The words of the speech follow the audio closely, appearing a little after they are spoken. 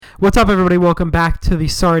What's up, everybody? Welcome back to the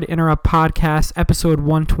Sorry to Interrupt podcast, episode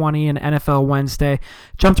 120 in NFL Wednesday.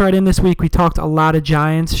 Jumped right in this week. We talked a lot of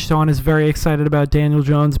Giants. Sean is very excited about Daniel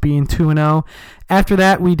Jones being 2-0. After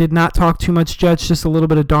that, we did not talk too much Jets, just a little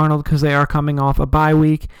bit of Darnold because they are coming off a bye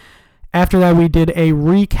week. After that, we did a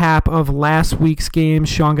recap of last week's games.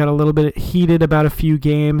 Sean got a little bit heated about a few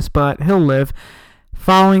games, but he'll live.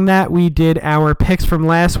 Following that, we did our picks from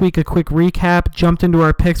last week, a quick recap, jumped into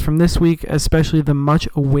our picks from this week, especially the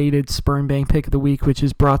much-awaited Sperm Bank pick of the week, which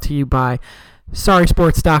is brought to you by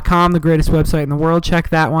SorrySports.com, the greatest website in the world. Check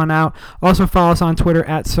that one out. Also, follow us on Twitter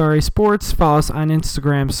at SorrySports. Follow us on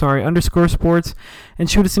Instagram, Sorry_Sports. And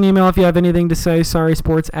shoot us an email if you have anything to say,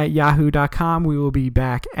 SorrySports@yahoo.com. We will be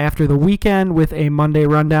back after the weekend with a Monday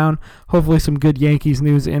rundown. Hopefully some good Yankees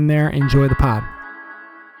news in there. Enjoy the pod.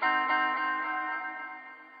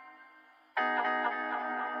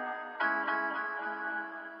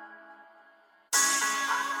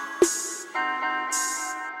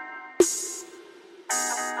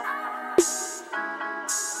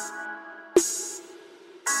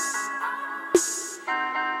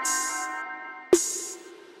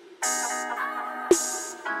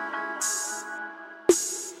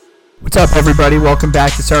 What's up, everybody? Welcome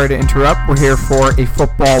back to Sorry to Interrupt. We're here for a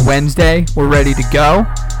football Wednesday. We're ready to go.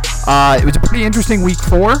 It was a pretty interesting week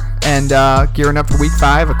 4, and gearing up for week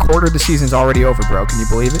 5. A quarter of the season's already over, bro. Can you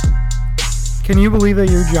believe it? Can you believe that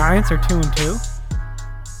your Giants are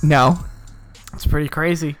 2-2? No. It's pretty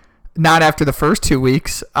crazy. Not after the first 2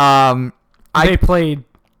 weeks. They played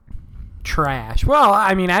trash. Well,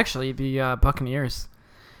 I mean, actually, the Buccaneers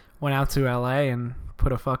went out to L.A. and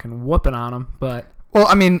put a fucking whooping on them, but... Well,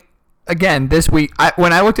 I mean... Again, this week,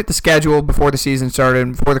 when I looked at the schedule before the season started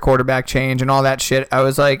and before the quarterback change and all that shit, I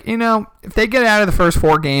was like, if they get out of the first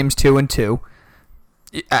 4 games 2-2,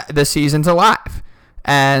 the season's alive.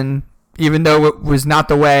 And even though it was not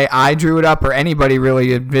the way I drew it up or anybody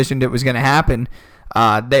really envisioned it was going to happen,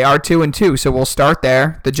 they are 2-2, so we'll start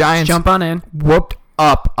there. The Giants jump on in. Whooped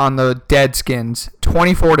up on the Deadskins,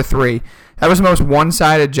 24-3. That was the most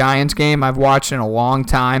one-sided Giants game I've watched in a long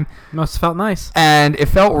time. Must have felt nice. And it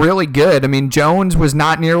felt really good. I mean, Jones was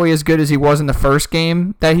not nearly as good as he was in the first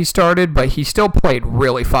game that he started, but he still played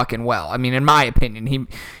really fucking well. I mean, in my opinion,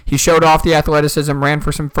 he showed off the athleticism, ran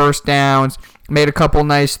for some first downs, made a couple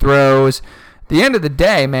nice throws. At the end of the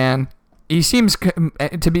day, man, he seems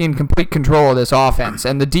to be in complete control of this offense,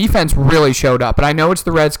 and the defense really showed up. And I know it's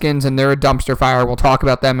the Redskins, and they're a dumpster fire. We'll talk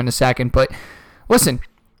about them in a second, but listen,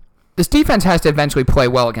 this defense has to eventually play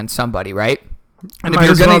well against somebody, right? And if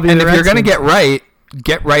you're going to get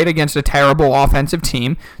right against a terrible offensive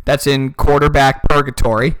team that's in quarterback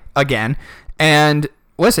purgatory again. And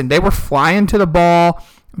listen, they were flying to the ball.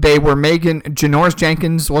 They were making Janoris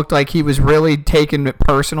Jenkins looked like he was really taking it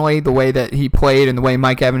personally, the way that he played and the way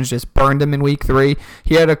Mike Evans just burned him in week 3.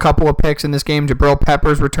 He had a couple of picks in this game. Jabril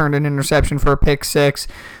Peppers returned an interception for a pick 6.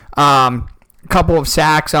 A couple of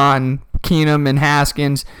sacks on Keenum and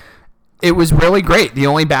Haskins. It was really great. The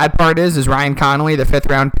only bad part is Ryan Connolly, the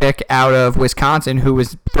 5th-round pick out of Wisconsin, who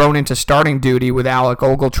was thrown into starting duty with Alec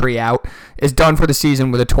Ogletree out, is done for the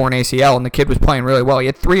season with a torn ACL, and the kid was playing really well. He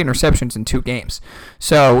had 3 interceptions in 2 games.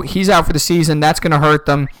 So he's out for the season. That's going to hurt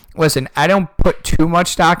them. Listen, I don't put too much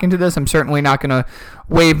stock into this. I'm certainly not going to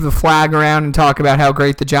wave the flag around and talk about how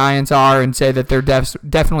great the Giants are and say that they're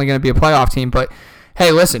definitely going to be a playoff team. But,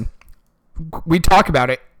 hey, listen, we talk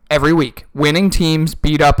about it every week. Winning teams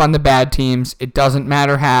beat up on the bad teams. It doesn't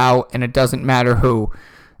matter how, and it doesn't matter who.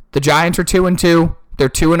 The Giants are 2-2. They're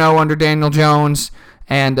 2-0 under Daniel Jones,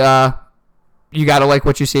 and you got to like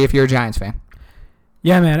what you see if you're a Giants fan.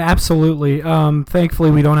 Yeah, man, absolutely.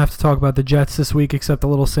 Thankfully, we don't have to talk about the Jets this week except a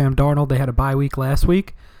little Sam Darnold. They had a bye week last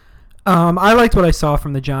week. I liked what I saw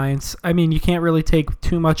from the Giants. I mean, you can't really take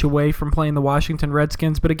too much away from playing the Washington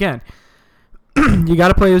Redskins, but again, you got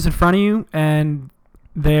to play who's in front of you, and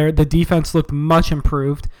the defense looked much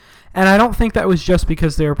improved. And I don't think that was just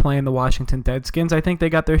because they were playing the Washington Deadskins. I think they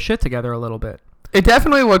got their shit together a little bit. It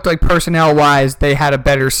definitely looked like personnel-wise they had a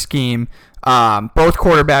better scheme. Both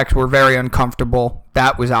quarterbacks were very uncomfortable.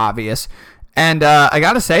 That was obvious. And I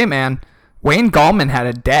got to say, man, Wayne Gallman had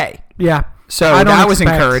a day. Yeah. So that was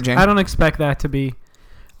encouraging. I don't expect that to be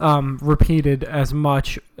repeated as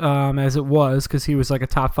much as it was because he was like a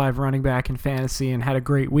top 5 running back in fantasy and had a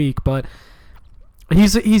great week. But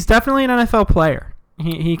he's definitely an NFL player.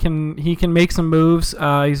 He can make some moves.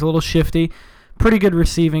 He's a little shifty. Pretty good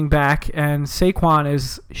receiving back. And Saquon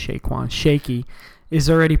is shaky. is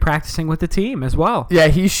already practicing with the team as well. Yeah,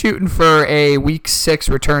 he's shooting for a Week 6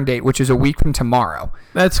 return date, which is a week from tomorrow.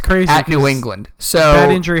 That's crazy. At New England. So that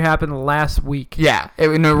injury happened last week. Yeah, it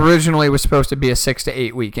originally was supposed to be a 6 to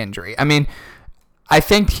 8 week injury. I mean, I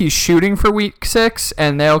think he's shooting for Week 6,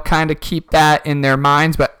 and they'll kind of keep that in their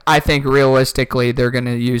minds, but I think realistically they're going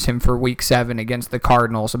to use him for Week 7 against the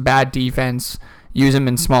Cardinals. A bad defense. Use him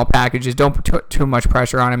in small packages. Don't put too much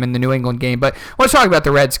pressure on him in the New England game. But let's talk about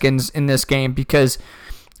the Redskins in this game because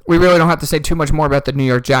we really don't have to say too much more about the New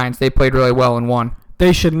York Giants. They played really well and won.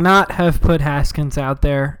 They should not have put Haskins out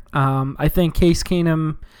there. I think Case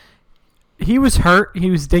Keenum, he was hurt. He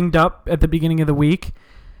was dinged up at the beginning of the week.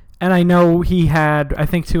 And I know he had, I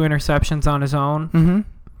think, 2 interceptions on his own. Mm-hmm.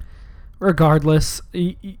 Regardless,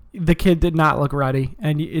 the kid did not look ready.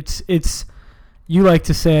 And it's you like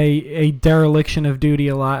to say a dereliction of duty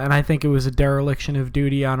a lot, and I think it was a dereliction of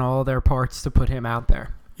duty on all their parts to put him out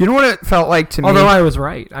there. You know what it felt like to me? Although I was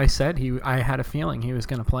right. I said I had a feeling he was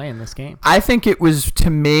going to play in this game. I think it was, to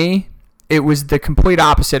me, it was the complete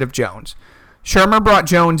opposite of Jones. Shermer brought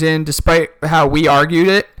Jones in despite how we argued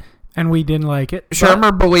it. And we didn't like it.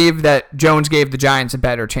 Shermer believed that Jones gave the Giants a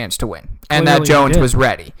better chance to win, and that Jones was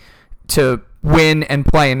ready to win and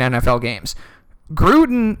play in NFL games.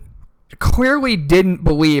 Gruden clearly didn't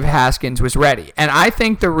believe Haskins was ready. And I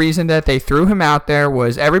think the reason that they threw him out there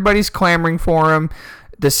was everybody's clamoring for him.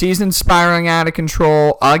 The season's spiraling out of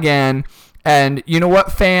control again. And you know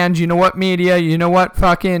what, fans? You know what, media? You know what,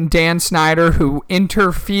 fucking Dan Snyder, who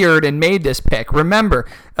interfered and made this pick? Remember,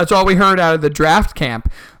 that's all we heard out of the draft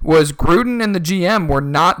camp was Gruden and the GM were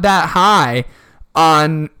not that high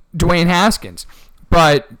on Dwayne Haskins.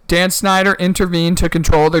 But Dan Snyder intervened to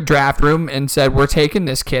control the draft room and said, we're taking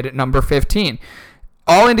this kid at number 15.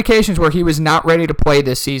 All indications were he was not ready to play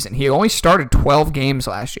this season. He only started 12 games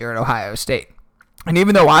last year at Ohio State. And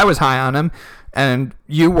even though I was high on him, and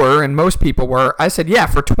you were, and most people were, I said, yeah,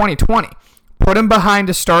 for 2020. Put him behind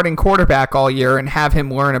a starting quarterback all year and have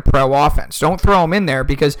him learn a pro offense. Don't throw him in there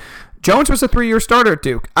because Jones was a 3-year starter at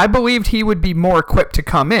Duke. I believed he would be more equipped to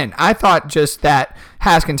come in. I thought just that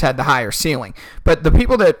Haskins had the higher ceiling. But the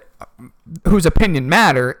people whose opinion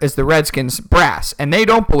matter is the Redskins brass, and they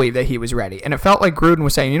don't believe that he was ready. And it felt like Gruden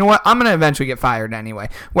was saying, you know what, I'm going to eventually get fired anyway.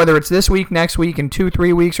 Whether it's this week, next week, in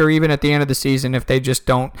 2-3 weeks, or even at the end of the season if they just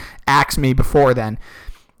don't axe me before then.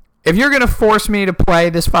 If you're going to force me to play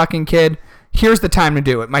this fucking kid, here's the time to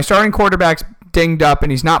do it. My starting quarterback's dinged up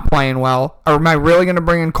and he's not playing well. Or am I really going to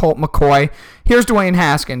bring in Colt McCoy? Here's Dwayne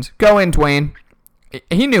Haskins. Go in, Dwayne.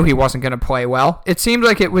 He knew he wasn't going to play well. It seemed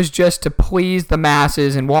like it was just to please the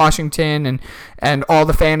masses in Washington and all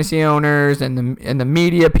the fantasy owners and the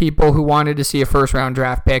media people who wanted to see a first-round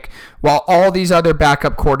draft pick, while all these other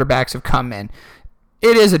backup quarterbacks have come in.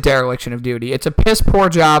 It is a dereliction of duty. It's a piss-poor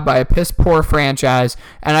job by a piss-poor franchise,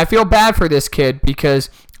 and I feel bad for this kid because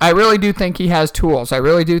I really do think he has tools. I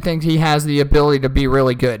really do think he has the ability to be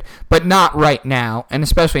really good, but not right now, and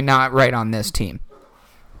especially not right on this team.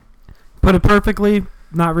 Put it perfectly,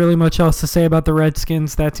 not really much else to say about the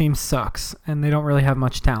Redskins. That team sucks, and they don't really have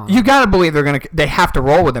much talent. You got to believe they have to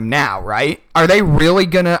roll with him now, right? Are they really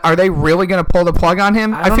gonna pull the plug on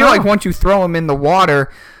him? I feel like once you throw him in the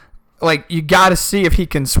water, like you got to see if he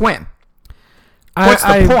can swim. What's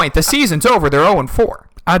the point? The season's over. They're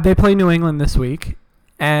 0-4. They play New England this week,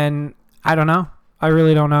 and I don't know. I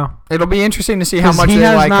really don't know. It'll be interesting to see how much they like him. He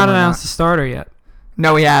has not announced a starter yet.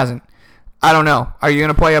 No, he hasn't. I don't know. Are you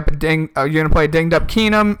gonna play a dinged up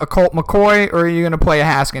Keenum, a Colt McCoy, or are you gonna play a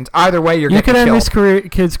Haskins? Either way, you're getting killed. You could end this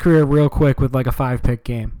kid's career real quick with like a 5-pick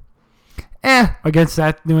game. Against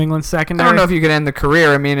that New England secondary. I don't know if you could end the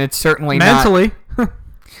career. I mean, it's certainly mentally.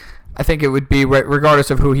 I think it would be regardless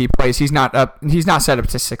of who he plays. He's not set up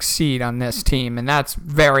to succeed on this team, and that's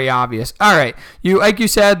very obvious. All right, like you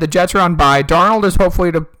said, the Jets are on bye. Darnold is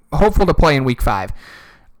hopeful to play in Week 5.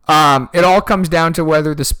 It all comes down to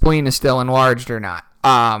whether the spleen is still enlarged or not.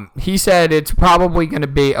 He said it's probably going to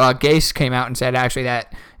be. Gase came out and said actually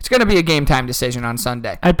that it's going to be a game time decision on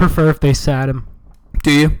Sunday. I'd prefer if they sat him.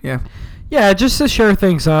 Do you? Yeah. Yeah, just to shore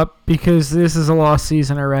things up because this is a lost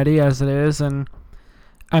season already as it is, and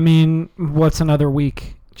I mean, what's another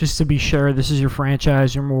week? Just to be sure, this is your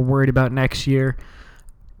franchise. You're more worried about next year.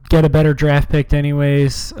 Get a better draft pick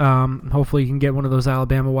anyways. Hopefully you can get one of those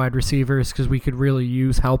Alabama wide receivers because we could really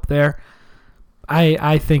use help there.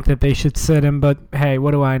 I think that they should sit him, but hey,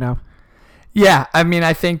 what do I know? Yeah, I mean,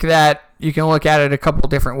 I think that you can look at it a couple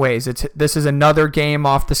different ways. This is another game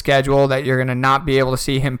off the schedule that you're going to not be able to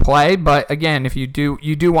see him play. But again, if you do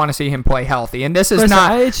want to see him play healthy. And this is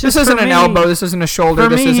this isn't an elbow, this isn't a shoulder,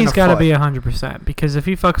 this isn't a foot. He's got to be 100% because if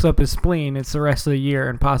he fucks up his spleen, it's the rest of the year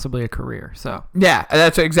and possibly a career. So yeah,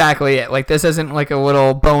 that's exactly it. Like this isn't like a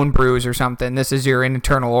little bone bruise or something. This is your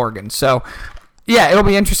internal organ. So yeah, it'll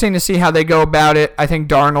be interesting to see how they go about it. I think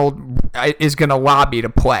Darnold is going to lobby to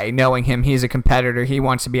play, knowing him. He's a competitor. He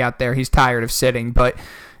wants to be out there. He's tired of sitting, but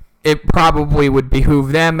it probably would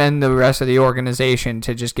behoove them and the rest of the organization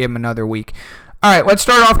to just give him another week. All right, let's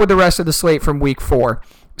start off with the rest of the slate from week 4.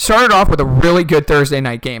 Started off with a really good Thursday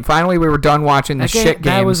night game. Finally, we were done watching the shit games.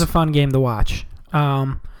 That was a fun game to watch.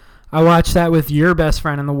 I watched that with your best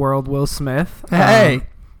friend in the world, Will Smith. Hey.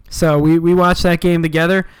 So we watched that game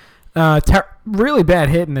together. Really bad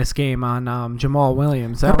hit in this game on Jamal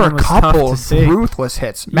Williams. That one was tough to see. There were a couple of ruthless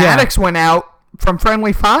hits. Maddox went out from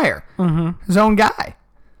friendly fire. Mm-hmm. His own guy.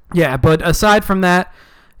 Yeah, but aside from that,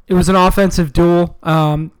 it was an offensive duel.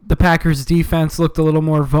 The Packers' defense looked a little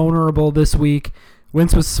more vulnerable this week.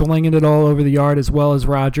 Wentz was slinging it all over the yard as well as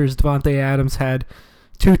Rodgers. Devontae Adams had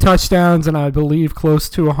 2 touchdowns and I believe close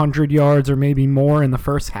to 100 yards or maybe more in the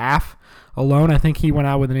first half alone. I think he went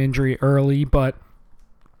out with an injury early, but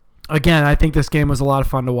again, I think this game was a lot of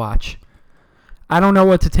fun to watch. I don't know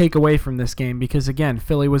what to take away from this game because, again,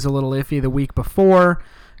 Philly was a little iffy the week before.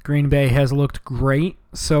 Green Bay has looked great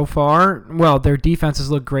so far. Well, their defense has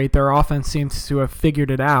looked great. Their offense seems to have figured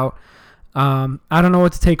it out. I don't know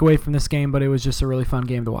what to take away from this game, but it was just a really fun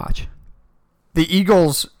game to watch. The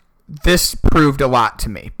Eagles, this proved a lot to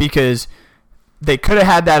me because they could have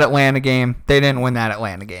had that Atlanta game. They didn't win that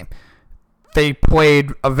Atlanta game. They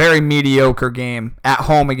played a very mediocre game at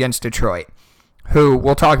home against Detroit, who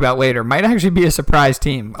we'll talk about later. Might actually be a surprise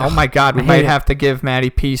team. Oh my God, we might have to give Matty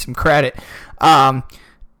P some credit.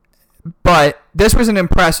 But this was an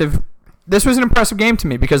impressive game to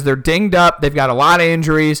me because they're dinged up. They've got a lot of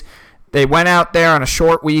injuries. They went out there on a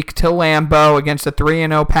short week to Lambeau against a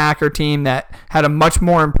 3-0 Packer team that had a much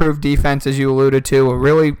more improved defense, as you alluded to,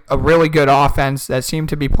 a really good offense that seemed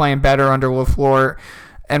to be playing better under LaFleur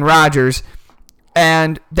and Rodgers.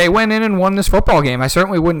 And they went in and won this football game. I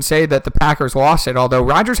certainly wouldn't say that the Packers lost it, although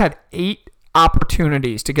Rodgers had 8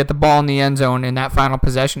 opportunities to get the ball in the end zone in that final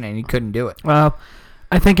possession, and he couldn't do it. Well,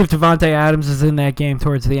 I think if Devontae Adams is in that game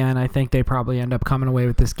towards the end, I think they probably end up coming away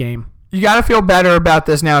with this game. You got to feel better about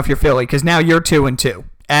this now if you're Philly, because now you're 2-2,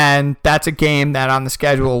 and that's a game that on the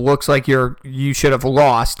schedule looks like you should have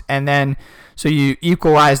lost, and then so you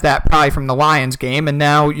equalize that probably from the Lions game, and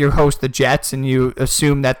now you host the Jets, and you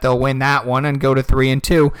assume that they'll win that one and go to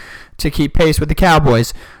 3-2 to keep pace with the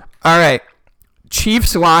Cowboys. All right,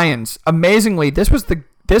 Chiefs-Lions. Amazingly, this was the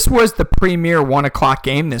premier 1:00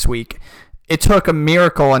 game this week. It took a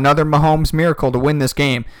miracle, another Mahomes miracle, to win this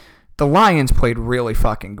game. The Lions played really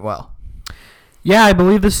fucking well. Yeah, I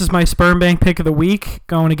believe this is my sperm bank pick of the week,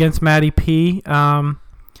 going against Matty P.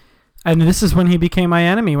 And this is when he became my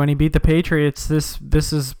enemy, when he beat the Patriots.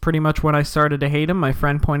 This is pretty much when I started to hate him. My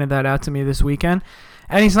friend pointed that out to me this weekend.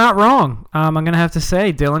 And he's not wrong. I'm going to have to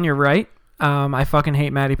say, Dylan, you're right. I fucking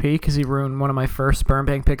hate Matty P because he ruined one of my first sperm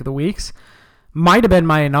bank pick of the weeks. Might have been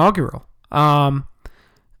my inaugural. And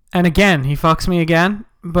again, he fucks me again.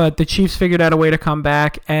 But the Chiefs figured out a way to come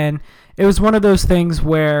back. And it was one of those things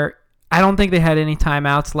where I don't think they had any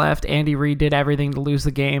timeouts left. Andy Reid did everything to lose the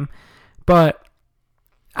game. But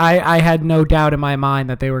I had no doubt in my mind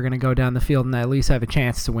that they were going to go down the field and at least have a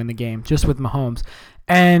chance to win the game, just with Mahomes.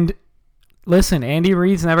 And listen, Andy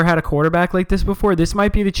Reid's never had a quarterback like this before. This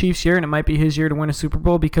might be the Chiefs' year, and it might be his year to win a Super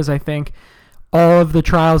Bowl because I think all of the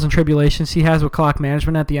trials and tribulations he has with clock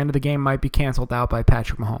management at the end of the game might be canceled out by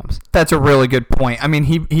Patrick Mahomes. That's a really good point. I mean,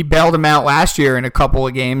 he bailed him out last year in a couple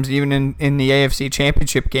of games, even in the AFC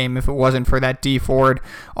Championship game. If it wasn't for that D Ford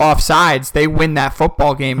offsides, they win that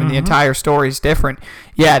football game, and the entire story is different.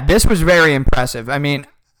 Yeah, this was very impressive. I mean,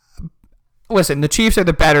 listen, the Chiefs are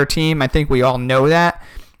the better team. I think we all know that.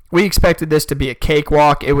 We expected this to be a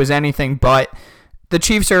cakewalk. It was anything but. The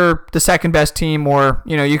Chiefs are the second best team, or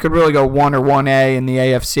you could really go 1 or 1A in the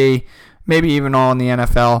AFC, maybe even all in the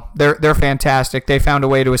NFL. They're fantastic. They found a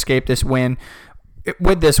way to escape this win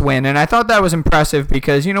with this win, and I thought that was impressive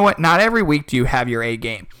because you know what? Not every week do you have your A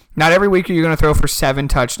game. Not every week are you going to throw for 7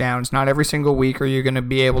 touchdowns. Not every single week are you going to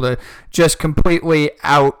be able to just completely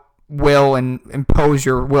will and impose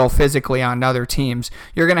your will physically on other teams.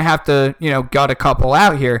 You're going to have to gut a couple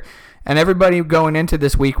out here. And everybody going into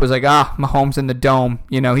this week was like, Mahomes in the dome.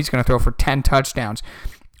 He's going to throw for 10 touchdowns.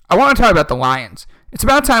 I want to talk about the Lions. It's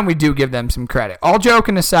about time we do give them some credit. All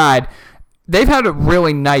joking aside, they've had a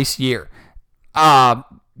really nice year.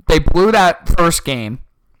 They blew that first game,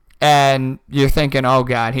 and you're thinking, oh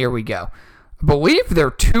God, here we go. I believe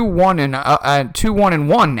they're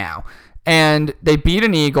 2-1-1 now, and they beat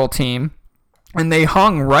an Eagle team, and they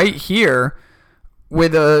hung right here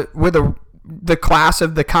with the class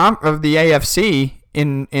of the AFC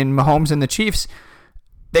in Mahomes and the Chiefs.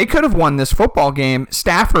 They could have won this football game.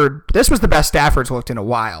 Stafford, this was the best Stafford's looked in a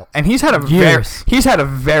while, and he's had a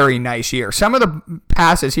very nice year. Some of the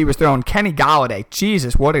passes he was throwing, Kenny Golladay,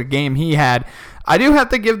 Jesus, what a game he had. I do have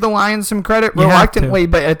to give the Lions some credit reluctantly,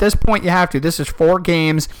 but at this point you have to. This is 4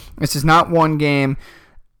 games. This is not one game.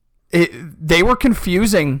 They were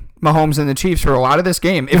confusing Mahomes and the Chiefs for a lot of this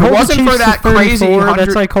game. If it wasn't for that crazy 100,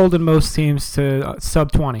 that's like holding most teams to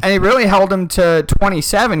sub 20. And they really held them to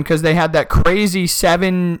 27 because they had that crazy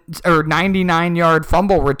 99-yard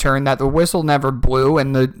fumble return that the whistle never blew,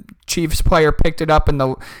 and the Chiefs player picked it up in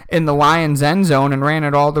the Lions end zone and ran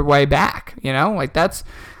it all the way back.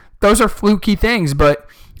 Those are fluky things, but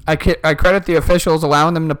I credit the officials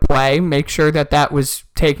allowing them to play, make sure that was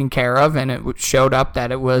taken care of, and it showed up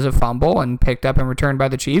that it was a fumble and picked up and returned by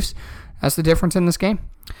the Chiefs. That's the difference in this game.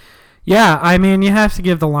 Yeah, I mean, you have to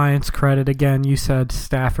give the Lions credit. Again, you said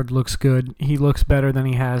Stafford looks good. He looks better than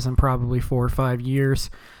he has in probably 4 or 5 years.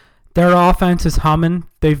 Their offense is humming.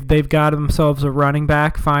 They've got themselves a running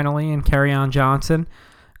back finally in Kerryon Johnson.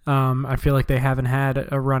 I feel like they haven't had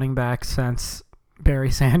a running back since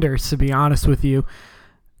Barry Sanders, to be honest with you.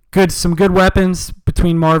 Some good weapons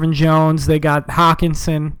between Marvin Jones. They got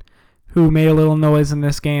Hawkinson, who made a little noise in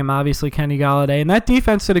this game. Obviously, Kenny Golladay. And that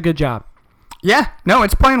defense did a good job. Yeah, no,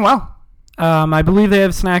 it's playing well. I believe they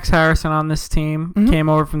have Snacks Harrison on this team. Mm-hmm. Came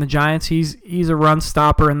over from the Giants. He's a run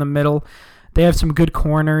stopper in the middle. They have some good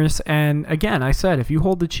corners. And, again, I said, if you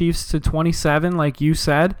hold the Chiefs to 27, like you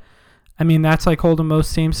said, I mean, that's like holding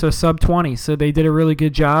most teams to sub 20. So they did a really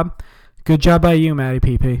good job. Good job by you, Matty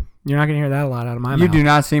PP. You're not going to hear that a lot out of my mouth. You do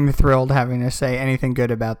not seem thrilled having to say anything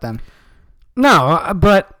good about them. No,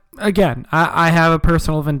 but again, I have a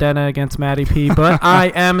personal vendetta against Matty P, but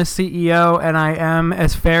I am a CEO and I am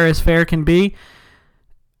as fair can be.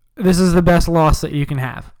 This is the best loss that you can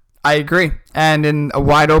have. I agree. And in a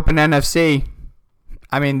wide open NFC,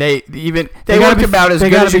 I mean, they looked about as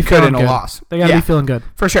good as you could in a loss. They got to be feeling good.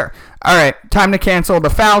 For sure. All right, time to cancel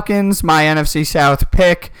the Falcons, my NFC South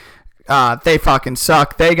pick. They fucking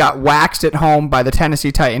suck. They got waxed at home by the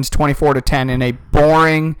Tennessee Titans 24-10 in a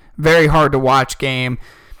boring, very hard to watch game.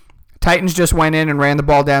 Titans just went in and ran the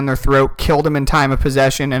ball down their throat, killed them in time of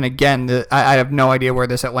possession, and again, I have no idea where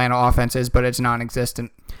this Atlanta offense is, but it's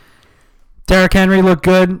non-existent. Derrick Henry looked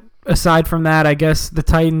good. Aside from that, I guess the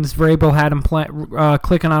Titans, Vrabel had him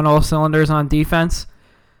clicking on all cylinders on defense.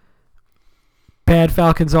 Bad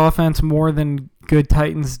Falcons offense more than good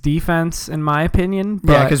Titans defense, in my opinion.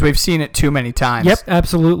 Yeah, because we've seen it too many times. Yep,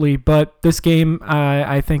 absolutely. But this game,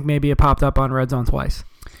 I think maybe it popped up on Red Zone twice.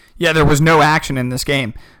 Yeah, there was no action in this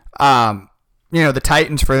game. The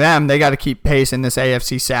Titans, for them, they got to keep pace in this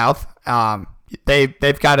AFC South.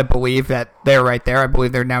 They've got to believe that they're right there. I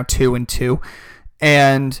believe they're now 2-2.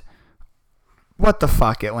 And what the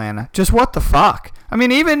fuck, Atlanta? Just what the fuck? I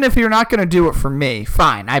mean, even if you're not going to do it for me,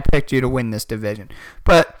 fine. I picked you to win this division.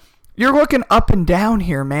 But you're looking up and down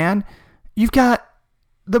here, man. You've got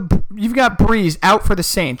Breeze out for the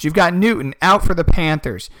Saints. You've got Newton out for the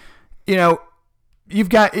Panthers. You've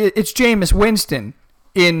got it's Jameis Winston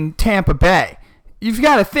in Tampa Bay. You've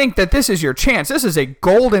got to think that this is your chance. This is a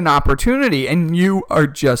golden opportunity, and you are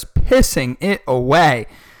just pissing it away.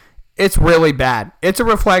 It's really bad. It's a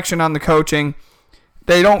reflection on the coaching.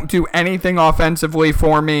 They don't do anything offensively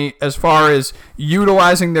for me as far as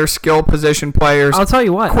utilizing their skill position players. I'll tell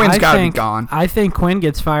you what. Quinn's got to be gone. I think Quinn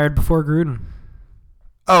gets fired before Gruden.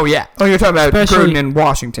 Oh, yeah. Oh, you're talking about Gruden in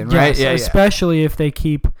Washington, right? Yes, especially if they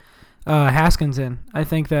keep Haskins in. I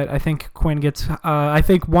think Quinn gets I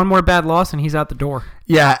think one more bad loss and he's out the door.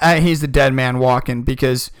 Yeah, he's the dead man walking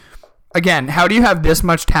because, again, how do you have this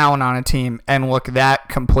much talent on a team and look that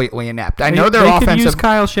completely inept? I know their offensive. They could use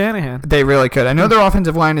Kyle Shanahan. They really could. I know their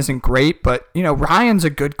offensive line isn't great, but Ryan's a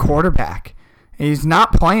good quarterback. He's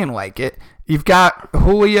not playing like it. You've got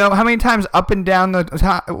Julio. How many times up and down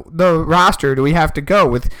the roster do we have to go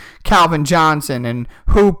with Calvin Johnson and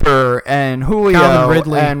Hooper and Julio? Calvin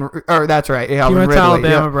Ridley. That's right. Calvin Ridley.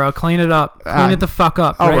 Alabama, bro. Clean it up. Clean it the fuck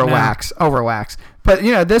up. Overwax. But,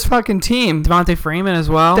 this fucking team. Devontae Freeman as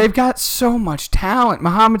well. They've got so much talent.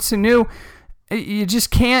 Mohamed Sanu. You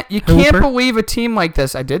just can't. You can't believe a team like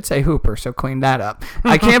this. I did say Hooper, so clean that up.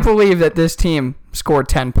 I can't believe that this team scored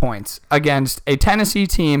 10 points against a Tennessee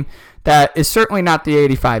team that is certainly not the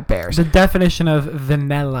 85 Bears. The definition of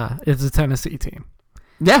vanilla is a Tennessee team.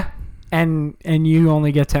 Yeah. and you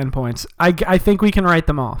only get 10 points. I think we can write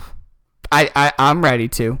them off. I'm ready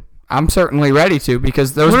to. I'm certainly ready to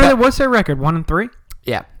because those. What's their record? 1-3.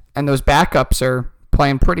 Yeah, and those backups are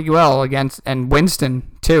playing pretty well against, and Winston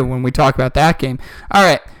too. When we talk about that game, all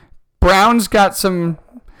right, Browns got some.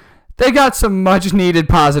 They got some much needed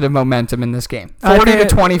positive momentum in this game.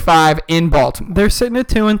 40-25 in Baltimore. They're sitting at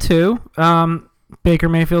 2-2. Baker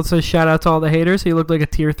Mayfield says, "Shout out to all the haters." He looked like a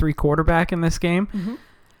tier 3 quarterback in this game.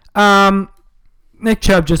 Mm-hmm. Nick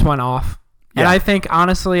Chubb just went off, and I think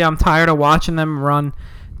honestly, I'm tired of watching them run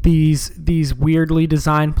these weirdly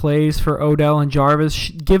designed plays for Odell and Jarvis.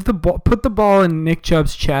 Put the ball in Nick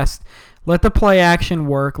Chubb's chest. Let the play action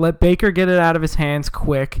work. Let Baker get it out of his hands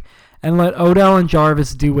quick, and let Odell and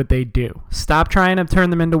Jarvis do what they do. Stop trying to turn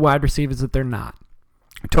them into wide receivers that they're not.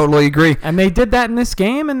 I totally agree. And they did that in this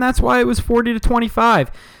game, and that's why it was 40-25.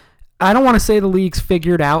 I don't want to say the league's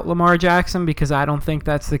figured out Lamar Jackson because I don't think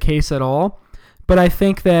that's the case at all. But I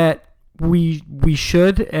think that we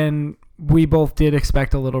should, and we both did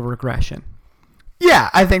expect a little regression.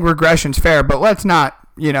 Yeah, I think regression's fair, but let's not,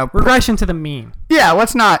 regression to the mean. Yeah,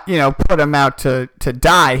 let's not, put him out to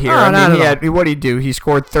die here. What did he do? He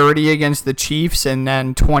scored 30 against the Chiefs and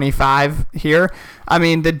then 25 here. I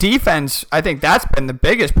mean, the defense, I think that's been the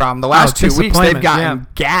biggest problem. The last 2 weeks, they've gotten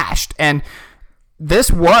gashed. And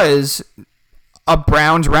this was a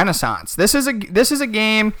Browns renaissance. This is a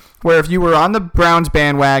game where if you were on the Browns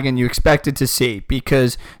bandwagon, you expected to see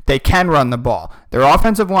because they can run the ball. Their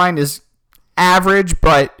offensive line is average,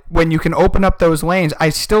 but when you can open up those lanes, I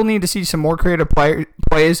still need to see some more creative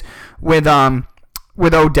plays with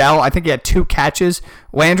Odell. I think he had 2 catches.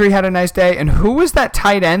 Landry had a nice day. And who was that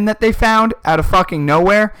tight end that they found out of fucking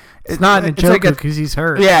nowhere? It's not Njoku because he's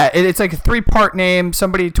hurt. Yeah, it's like a 3-part name.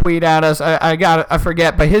 Somebody tweet at us. I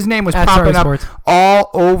forget, but his name was popping up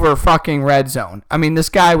all over fucking red zone. I mean, this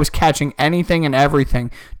guy was catching anything and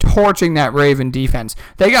everything, torching that Raven defense.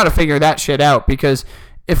 They got to figure that shit out because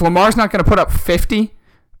if Lamar's not going to put up 50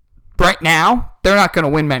 right now, they're not going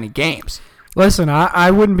to win many games. Listen,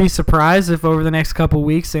 I wouldn't be surprised if over the next couple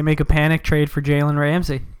weeks they make a panic trade for Jalen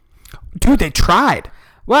Ramsey. Dude, they tried.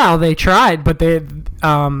 Well, they tried, but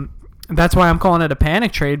that's why I'm calling it a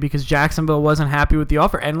panic trade because Jacksonville wasn't happy with the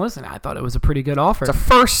offer. And listen, I thought it was a pretty good offer. It's a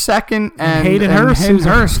first, second, and Hayden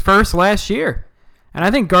Hurst first last year. And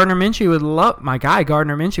I think Gardner Minshew would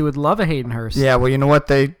love a Hayden Hurst. Yeah, well, you know what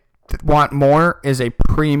they want more is a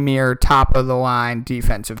premier top-of-the-line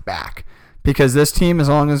defensive back. Because this team, as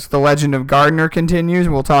long as the legend of Gardner continues,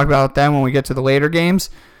 we'll talk about them when we get to the later games,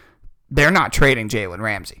 they're not trading Jalen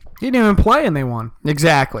Ramsey. He didn't even play and they won.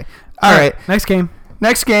 Exactly. All right. Next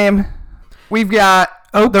game. We've got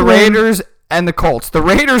Oakland. The Raiders and the Colts. The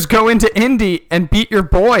Raiders go into Indy and beat your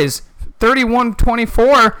boys 31-24.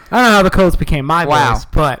 I don't know how the Colts became my boys,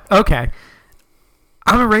 but okay.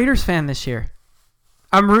 I'm a Raiders fan this year.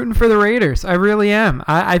 I'm rooting for the Raiders. I really am.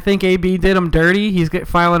 I think AB did them dirty. He's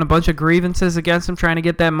filing a bunch of grievances against him, trying to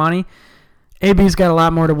get that money. AB's got a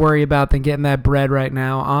lot more to worry about than getting that bread right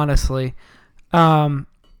now, honestly.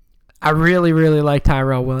 I really, really like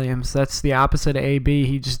Tyrell Williams. That's the opposite of AB.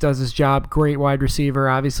 He just does his job. Great wide receiver.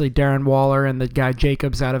 Obviously, Darren Waller and the guy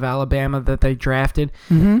Jacobs out of Alabama that they drafted.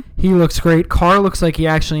 Mm-hmm. He looks great. Carr looks like he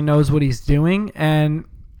actually knows what he's doing, and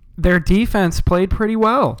their defense played pretty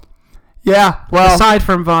well. Yeah, well, aside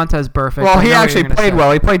from Vontaze Burfict. Well, he actually played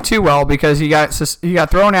well. He played too well because he got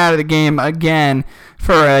thrown out of the game again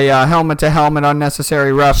for a helmet-to-helmet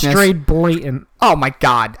unnecessary roughness. Straight blatant. Oh my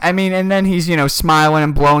God! I mean, and then he's smiling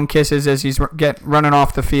and blowing kisses as he's running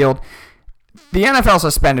off the field. The NFL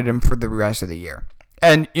suspended him for the rest of the year,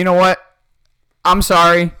 and you know what? I'm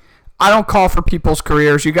sorry. I don't call for people's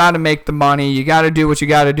careers. You got to make the money. You got to do what you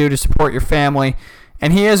got to do to support your family.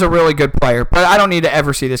 And he is a really good player, but I don't need to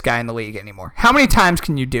ever see this guy in the league anymore. How many times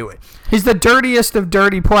can you do it? He's the dirtiest of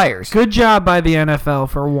dirty players. Good job by the NFL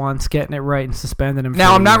for once getting it right and suspending him.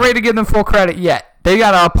 Now, I'm not ready to give them full credit yet. They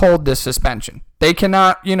got to uphold this suspension. They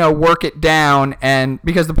cannot, work it down, and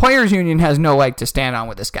because the players' union has no leg to stand on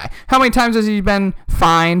with this guy. How many times has he been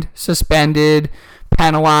fined, suspended,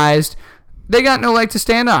 penalized? They got no leg to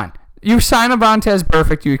stand on. You sign a Vontaze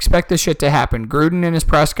Burfict, you expect this shit to happen. Gruden in his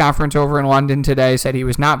press conference over in London today said he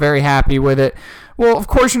was not very happy with it. Well, of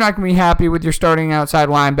course you're not going to be happy with your starting outside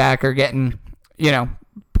linebacker getting,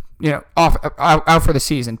 out for the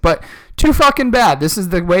season. But too fucking bad. This is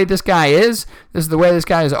the way this guy is. This is the way this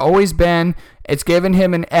guy has always been. It's given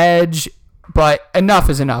him an edge, but enough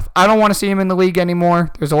is enough. I don't want to see him in the league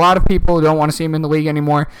anymore. There's a lot of people who don't want to see him in the league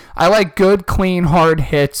anymore. I like good, clean, hard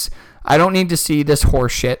hits. I don't need to see this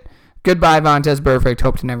horse shit. Goodbye, Vontaze Burfict.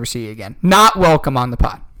 Hope to never see you again. Not welcome on the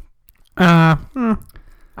pod.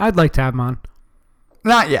 I'd like to have him on.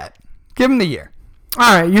 Not yet. Give him the year.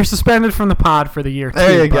 All right, you're suspended from the pod for the year.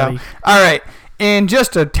 There you buddy. go. All right. In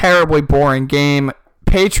just a terribly boring game,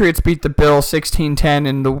 Patriots beat the Bills 16-10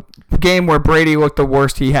 in the game where Brady looked the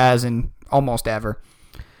worst he has in almost ever.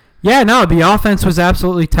 Yeah, no, the offense was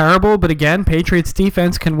absolutely terrible, but again, Patriots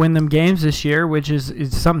defense can win them games this year, which is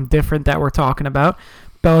something different that we're talking about.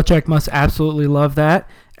 Belichick must absolutely love that.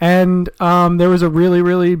 And there was a really,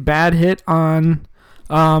 really bad hit on,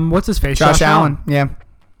 what's his face? Josh Allen. Yeah.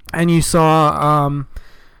 And you saw,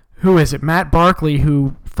 who is it? Matt Barkley,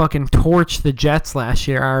 who fucking torched the Jets last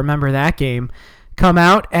year. I remember that game. Come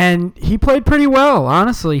out, and he played pretty well,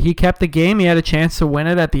 honestly. He kept the game. He had a chance to win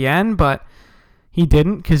it at the end, but he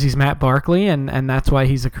didn't because he's Matt Barkley, and that's why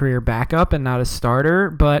he's a career backup and not a starter.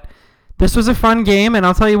 But this was a fun game, and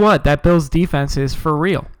I'll tell you what, that Bills defense is for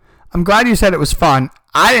real. I'm glad you said it was fun.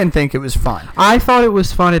 I didn't think it was fun. I thought it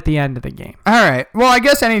was fun at the end of the game. All right. Well, I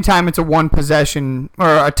guess anytime it's a one possession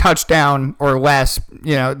or a touchdown or less,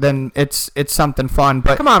 then it's something fun.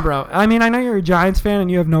 But come on, bro. I mean, I know you're a Giants fan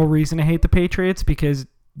and you have no reason to hate the Patriots because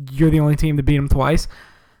you're the only team to beat them twice.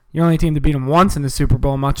 You're the only team to beat them once in the Super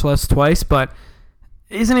Bowl, much less twice. But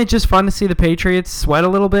isn't it just fun to see the Patriots sweat a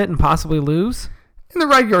little bit and possibly lose? In the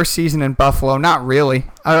regular season in Buffalo, not really.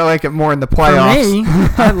 I like it more in the playoffs. For me,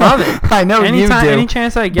 I love it. I know you do. Any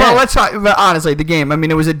chance I get. Well, let's talk. But honestly, the game. I mean,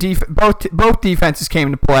 it was both defenses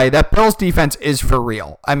came to play. That Bills defense is for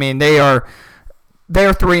real. I mean, they're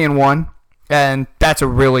 3-1, and that's a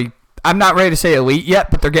really. I'm not ready to say elite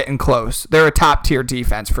yet, but they're getting close. They're a top tier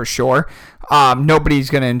defense for sure. Nobody's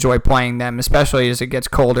going to enjoy playing them, especially as it gets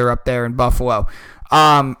colder up there in Buffalo.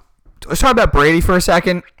 Let's talk about Brady for a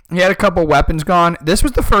second. He had a couple weapons gone. This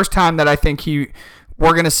was the first time that I think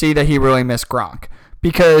we're going to see that he really missed Gronk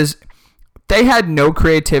because they had no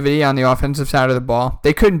creativity on the offensive side of the ball.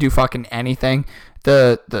 They couldn't do fucking anything.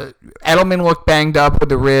 The Edelman looked banged up with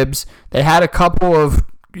the ribs. They had a couple of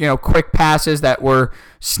quick passes that were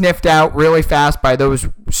sniffed out really fast by those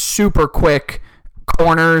super quick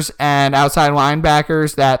corners and outside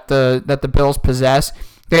linebackers that the Bills possess.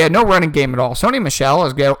 They had no running game at all. Sony Michel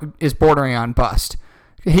is bordering on bust.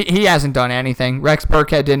 He hasn't done anything. Rex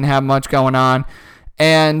Burkhead didn't have much going on.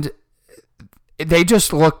 And they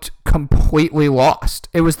just looked completely lost.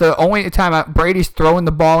 It was the only time Brady's throwing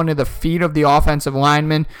the ball into the feet of the offensive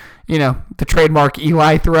lineman. The trademark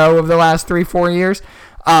Eli throw of the last 3-4 years.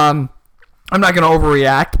 I'm not going to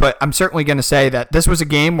overreact, but I'm certainly going to say that this was a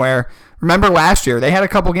game where, remember last year, they had a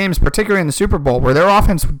couple games, particularly in the Super Bowl, where their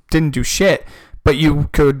offense didn't do shit, but you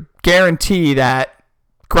could guarantee that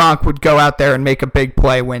Gronk would go out there and make a big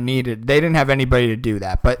play when needed. They didn't have anybody to do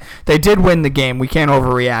that, but they did win the game. We can't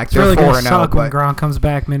overreact. It's really going to suck when Gronk comes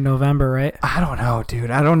back mid-November, right? I don't know, dude.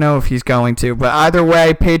 I don't know if he's going to, but either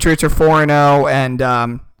way, Patriots are 4-0,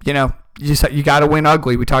 and you got to win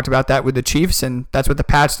ugly. We talked about that with the Chiefs, and that's what the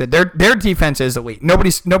Pats did. Their defense is elite.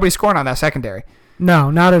 Nobody's scoring on that secondary. No,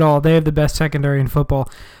 not at all. They have the best secondary in football.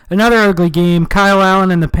 Another ugly game. Kyle Allen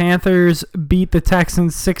and the Panthers beat the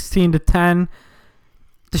Texans 16-10.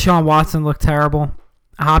 Deshaun Watson looked terrible.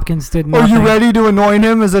 Hopkins did nothing. Are you ready to anoint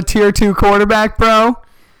him as a tier 2 quarterback, bro?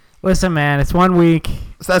 Listen, man, it's 1 week.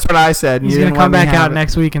 So that's what I said. He's going to come back out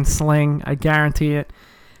next week and sling. I guarantee it.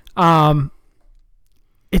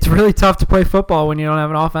 It's really tough to play football when you don't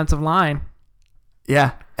have an offensive line.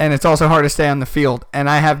 Yeah, and it's also hard to stay on the field. And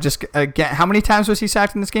I have just, again, how many times was he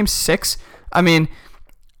sacked in this game? 6? I mean,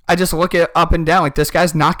 I just look at up and down like this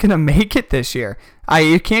guy's not going to make it this year.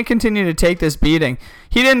 You can't continue to take this beating.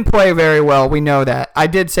 He didn't play very well. We know that. I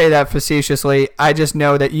did say that facetiously. I just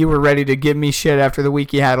know that you were ready to give me shit after the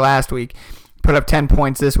week you had last week. Put up 10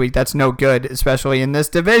 points this week. That's no good, especially in this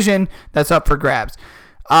division that's up for grabs.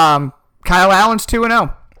 Kyle Allen's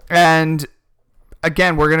 2-0. And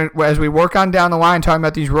again, we're going to, as we work on down the line, talking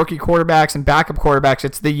about these rookie quarterbacks and backup quarterbacks,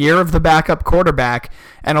 it's the year of the backup quarterback.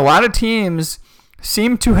 And a lot of teams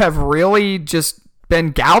seem to have really just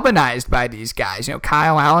been galvanized by these guys.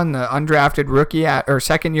 Kyle Allen, the undrafted rookie or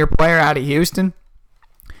second-year player out of Houston,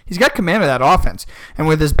 he's got command of that offense. And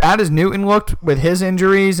with as bad as Newton looked with his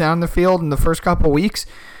injuries on the field in the first couple weeks,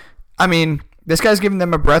 I mean, this guy's giving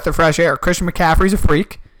them a breath of fresh air. Christian McCaffrey's a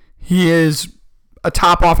freak. He is a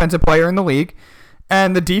top offensive player in the league.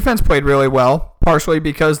 And the defense played really well, partially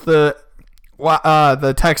because the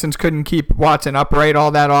Texans couldn't keep Watson upright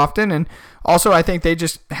all that often, and also I think they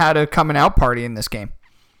just had a coming out party in this game.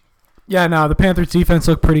 Yeah, no, the Panthers defense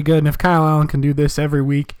looked pretty good, and if Kyle Allen can do this every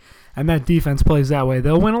week and that defense plays that way,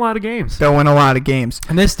 they'll win a lot of games. They'll win a lot of games.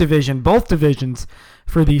 And this division, both divisions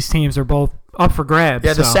for these teams are both up for grabs.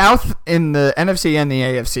 Yeah, the so. South in the NFC and the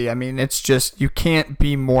AFC, I mean, it's just, you can't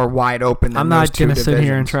be more wide open than I'm those not two going to divisions. sit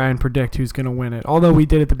here and try and predict who's going to win it. Although we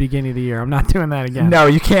did at the beginning of the year. I'm not doing that again. No,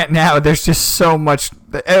 you can't now. There's just so much.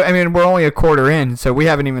 I mean, we're only a quarter in, so we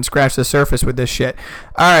haven't even scratched the surface with this shit.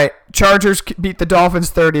 All right, Chargers beat the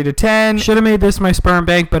Dolphins 30-10. Should have made this my sperm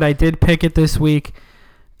bank, but I did pick it this week.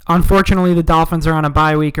 Unfortunately, the Dolphins are on a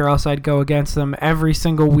bye week, or else I'd go against them every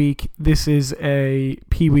single week. This is a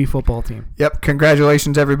Pee-wee football team. Yep,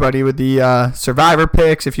 congratulations, everybody, with the Survivor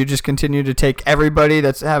picks. If you just continue to take everybody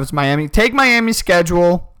that has Miami, take Miami's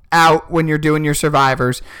schedule out when you're doing your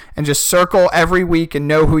Survivors, and just circle every week and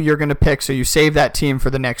know who you're going to pick so you save that team for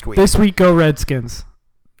the next week. This week, go Redskins.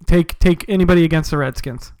 Take anybody against the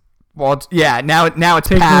Redskins. Well, yeah, now it's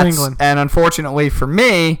Take Pats, New England. And unfortunately for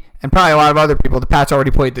me, and probably a lot of other people, the Pats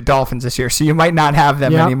already played the Dolphins this year, so you might not have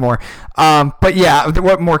them anymore. But yeah,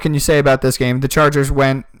 what more can you say about this game? The Chargers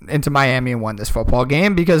went into Miami and won this football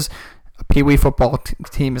game because a Pee-wee football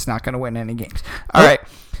team is not going to win any games. All right,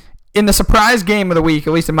 in the surprise game of the week,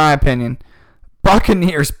 at least in my opinion,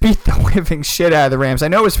 Buccaneers beat the living shit out of the Rams. I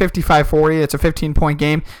know it was 55-40. It's a 15-point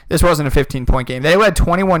game. This wasn't a 15-point game. They led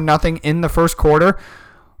 21-0 in the first quarter.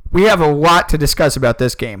 We have a lot to discuss about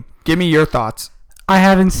this game. Give me your thoughts. I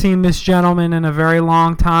haven't seen this gentleman in a very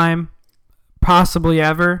long time, possibly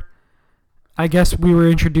ever. I guess we were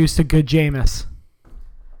introduced to good Jameis.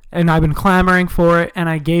 And I've been clamoring for it, and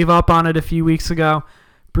I gave up on it a few weeks ago.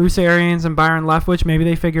 Bruce Arians and Byron Leftwich, maybe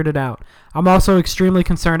they figured it out. I'm also extremely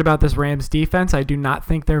concerned about this Rams defense. I do not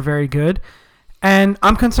think they're very good. And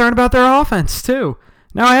I'm concerned about their offense, too.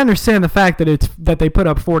 Now, I understand the fact that they put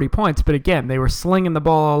up 40 points, but again, they were slinging the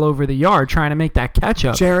ball all over the yard trying to make that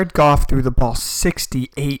catch-up. Jared Goff threw the ball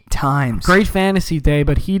 68 times. Great fantasy day,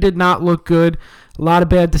 but he did not look good. A lot of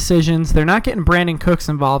bad decisions. They're not getting Brandon Cooks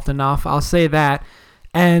involved enough, I'll say that.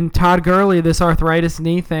 And Todd Gurley, this arthritis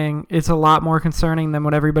knee thing, it's a lot more concerning than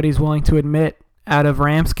what everybody's willing to admit out of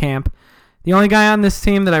Rams camp. The only guy on this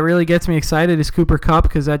team that really gets me excited is Cooper Kupp,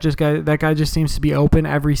 because that guy just seems to be open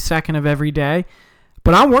every second of every day.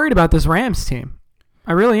 But I'm worried about this Rams team.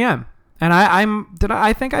 I really am. And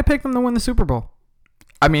I think I picked them to win the Super Bowl.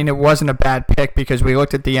 I mean, it wasn't a bad pick because we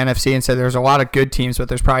looked at the NFC and said there's a lot of good teams, but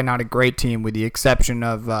there's probably not a great team with the exception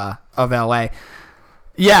of LA.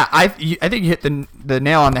 Yeah, I think you hit the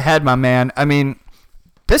nail on the head, my man. I mean,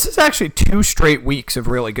 this is actually 2 straight weeks of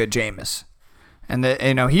really good Jameis. And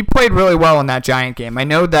he played really well in that Giant game. I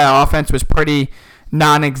know the offense was pretty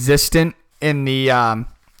non-existent in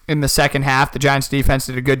the second half. The Giants defense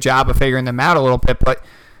did a good job of figuring them out a little bit, but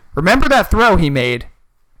remember that throw he made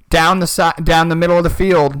down the middle of the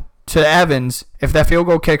field to Evans. If that field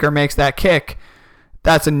goal kicker makes that kick,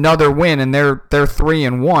 that's another win, and they're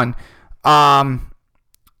 3-1.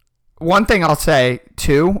 One thing I'll say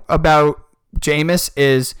too about Jameis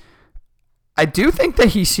is I do think that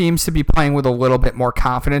he seems to be playing with a little bit more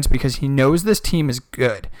confidence because he knows this team is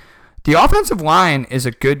good. The offensive line is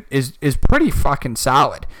pretty fucking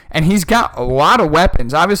solid, and he's got a lot of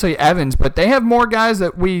weapons. Obviously Evans, but they have more guys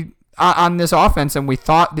that we on this offense than we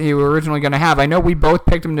thought they were originally going to have. I know we both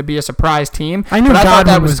picked him to be a surprise team. I knew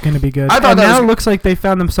Godwin was going to be good. And now it looks like they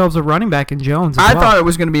found themselves a running back in Jones. I thought it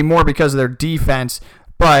was going to be more because of their defense,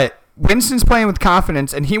 but Winston's playing with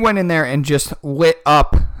confidence, and he went in there and just lit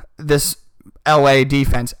up this LA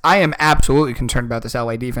defense. I am absolutely concerned about this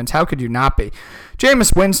LA defense. How could you not be?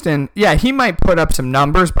 Jameis Winston, yeah, he might put up some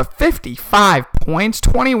numbers, but 55 points,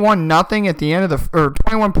 21-0 at the end of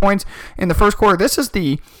 21 points in the first quarter. This is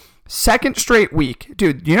the second straight week.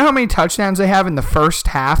 Dude, do you know how many touchdowns they have in the first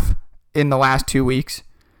half in the last 2 weeks?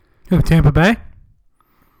 Who, Tampa Bay?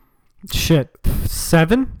 Shit,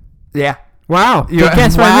 7? Yeah. Wow. Good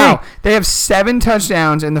guess by me. They have 7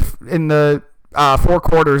 touchdowns in the 4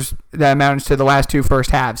 quarters that amounts to the last 2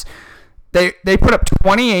 first halves. They put up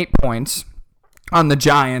 28 points on the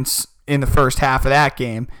Giants in the first half of that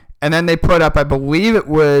game, and then they put up, I believe it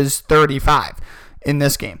was 35 in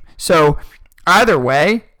this game. So either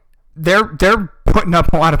way, they're putting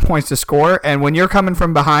up a lot of points to score, and when you're coming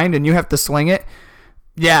from behind and you have to sling it,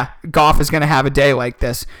 yeah, Goff is going to have a day like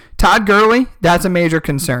this. Todd Gurley, that's a major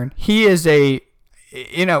concern. He is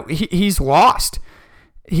he's lost.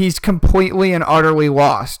 He's completely and utterly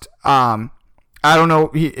lost. I don't know.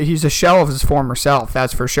 He's a shell of his former self,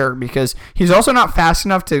 that's for sure, because he's also not fast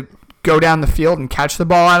enough to go down the field and catch the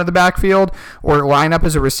ball out of the backfield or line up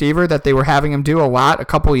as a receiver that they were having him do a lot a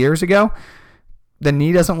couple years ago. The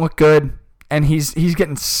knee doesn't look good, and he's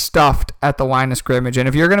getting stuffed at the line of scrimmage. And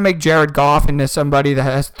if you're going to make Jared Goff into somebody that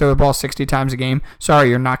has to throw the ball 60 times a game, sorry,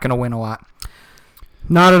 you're not going to win a lot.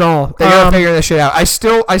 Not at all. They got to figure this shit out. I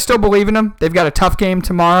still believe in them. They've got a tough game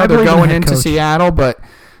tomorrow. They're going into Seattle, but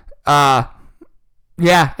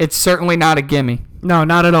yeah, it's certainly not a gimme. No,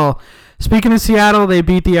 not at all. Speaking of Seattle, they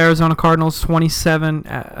beat the Arizona Cardinals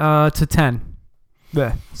 27-10.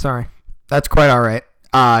 Yeah, sorry. That's quite all right.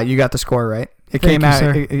 You got the score right. It came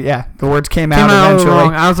out. Yeah, the words came out eventually.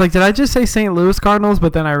 Wrong. I was like, did I just say St. Louis Cardinals?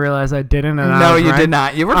 But then I realized I didn't. And no, you did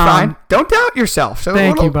not. You were fine. Don't doubt yourself. So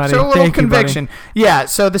thank you, buddy. So a little conviction. Yeah.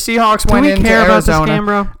 So the Seahawks went into Arizona. Do we care about Arizona. this game,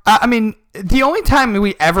 bro? I mean, the only time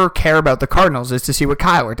we ever care about the Cardinals is to see what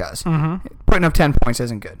Kyler does. Mm-hmm. Putting up 10 points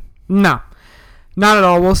isn't good. No, not at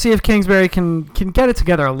all. We'll see if Kingsbury can get it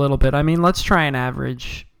together a little bit. I mean, let's try an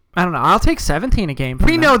average. I don't know. I'll take 17 a game.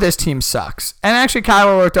 We know this team sucks. And actually,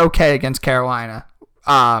 Kyler looked okay against Carolina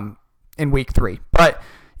in week 3. But,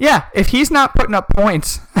 yeah, if he's not putting up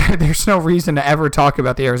points, there's no reason to ever talk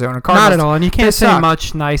about the Arizona Cardinals. Not at all. And you can't say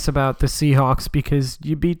much nice about the Seahawks because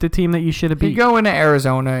you beat the team that you should have beat. You go into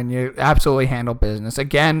Arizona and you absolutely handle business.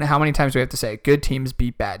 Again, how many times do we have to say it? Good teams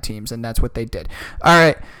beat bad teams, and that's what they did. All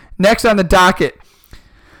right, next on the docket,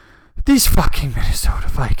 these fucking Minnesota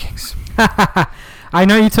Vikings. I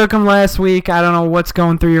know you took them last week. I don't know what's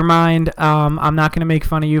going through your mind. I'm not going to make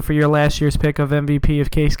fun of you for your last year's pick of MVP of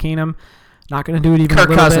Case Keenum. Not going to do it even Kirk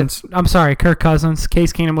a little Cousins. bit. I'm sorry, Kirk Cousins.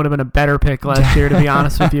 Case Keenum would have been a better pick last year, to be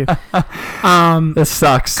honest with you. This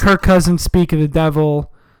sucks. Kirk Cousins, speak of the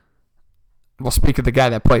devil. Well, speak of the guy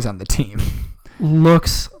that plays on the team.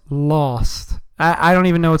 Looks lost. I don't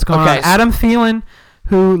even know what's going on. So Adam Thielen,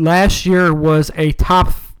 who last year was a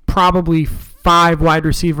top probably 5 wide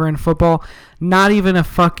receiver in football, not even a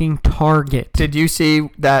fucking target. Did you see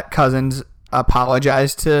that Cousins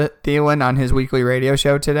apologized to Thielen on his weekly radio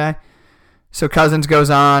show today? So Cousins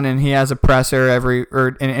goes on and he has a presser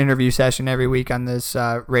an interview session every week on this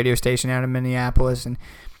radio station out of Minneapolis, and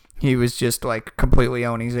he was just like completely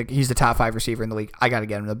owning. He's like, he's the top 5 receiver in the league. I got to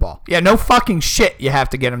get him the ball. Yeah, no fucking shit. You have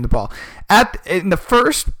to get him the ball in the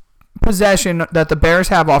first possession that the Bears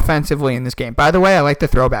have offensively in this game. By the way, I like the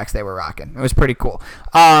throwbacks they were rocking. It was pretty cool.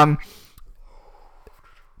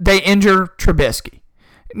 They injure Trubisky.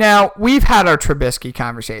 Now, we've had our Trubisky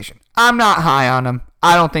conversation. I'm not high on him.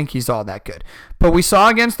 I don't think he's all that good. But we saw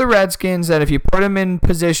against the Redskins that if you put him in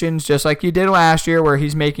positions just like you did last year where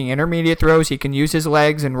he's making intermediate throws, he can use his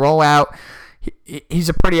legs and roll out. He's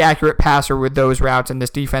a pretty accurate passer with those routes, and this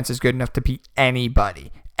defense is good enough to beat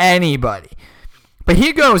anybody. Anybody. But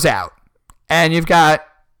he goes out, and you've got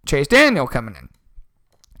Chase Daniel coming in.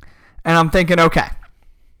 And I'm thinking, okay,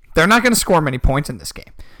 they're not going to score many points in this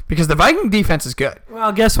game because the Viking defense is good.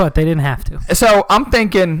 Well, guess what? They didn't have to. So I'm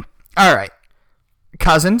thinking, all right,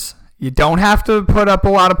 Cousins, you don't have to put up a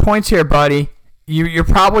lot of points here, buddy. You're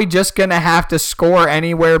probably just going to have to score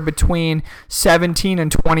anywhere between 17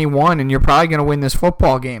 and 21, and you're probably going to win this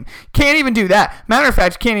football game. Can't even do that. Matter of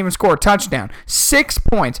fact, you can't even score a touchdown. 6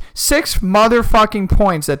 points. 6 motherfucking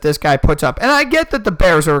points that this guy puts up. And I get that the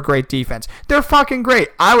Bears are a great defense. They're fucking great.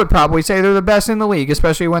 I would probably say they're the best in the league,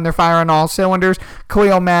 especially when they're firing all cylinders.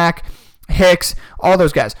 Khalil Mack, Hicks, all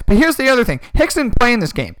those guys. But here's the other thing. Hicks didn't play in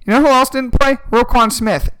this game. You know who else didn't play? Roquan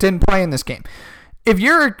Smith didn't play in this game. If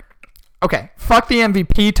you're... Okay, fuck the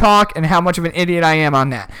MVP talk and how much of an idiot I am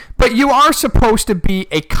on that. But you are supposed to be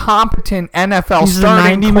a competent NFL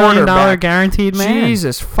starting quarterback. He's a $90 million guaranteed man.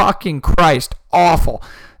 Jesus fucking Christ. Awful.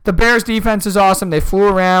 The Bears defense is awesome. They flew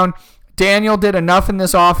around. Daniel did enough in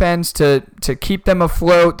this offense to keep them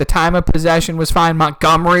afloat. The time of possession was fine.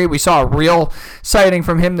 Montgomery, we saw a real sighting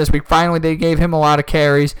from him this week. Finally, they gave him a lot of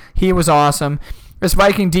carries. He was awesome. This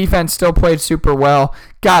Viking defense still played super well.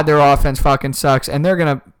 God, their offense fucking sucks. And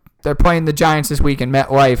they're playing the Giants this week in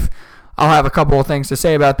MetLife. I'll have a couple of things to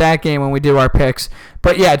say about that game when we do our picks.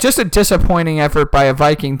 But yeah, just a disappointing effort by a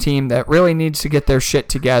Viking team that really needs to get their shit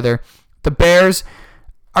together. The Bears,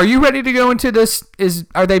 are you ready to go into this?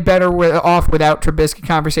 Are they better off without Trubisky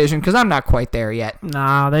conversation? Because I'm not quite there yet.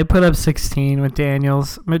 Nah, they put up 16 with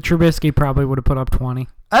Daniels. Trubisky probably would have put up 20.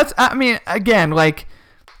 Again,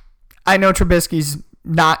 I know Trubisky's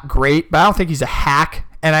not great, but I don't think he's a hack.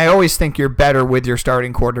 And I always think you're better with your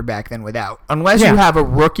starting quarterback than without. Unless you have a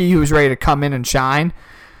rookie who's ready to come in and shine,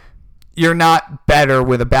 you're not better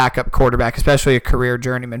with a backup quarterback, especially a career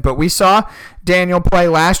journeyman. But we saw Daniel play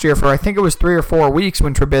last year for, I think it was 3 or 4 weeks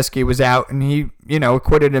when Trubisky was out, and he,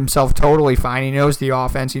 acquitted himself totally fine. He knows the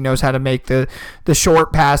offense. He knows how to make the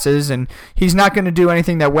short passes, and he's not going to do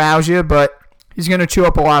anything that wows you, but he's going to chew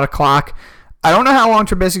up a lot of clock. I don't know how long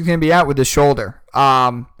Trubisky's going to be out with his shoulder.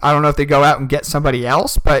 I don't know if they go out and get somebody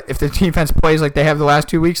else, but if the defense plays like they have the last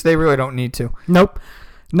 2 weeks, they really don't need to. Nope,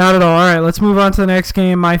 not at all. All right, let's move on to the next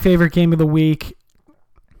game, my favorite game of the week.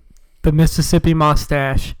 the Mississippi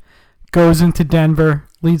Mustache, goes into Denver,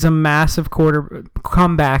 leads a massive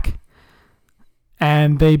comeback,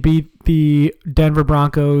 and they beat the Denver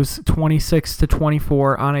Broncos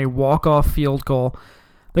 26-24 on a walk-off field goal.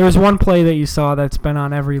 There was one play that you saw that's been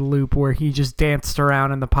on every loop where he just danced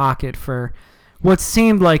around in the pocket for what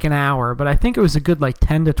seemed like an hour, but I think it was a good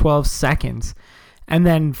 10 to 12 seconds, and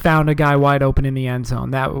then found a guy wide open in the end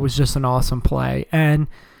zone. That was just an awesome play. And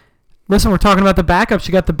listen, we're talking about the backups.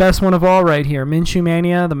 You got the best one of all right here. Minshew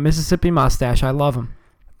Mania, the Mississippi Mustache. I love him.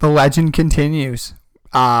 The legend continues.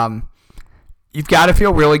 You've got to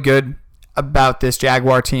feel really good about this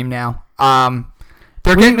Jaguar team now.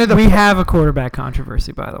 We have a quarterback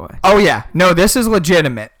controversy, by the way. Oh, yeah. No, this is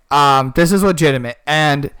legitimate. And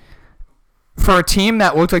for a team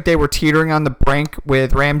that looked like they were teetering on the brink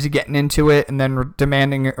with Ramsey getting into it and then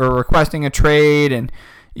demanding or requesting a trade, and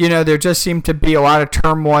there just seemed to be a lot of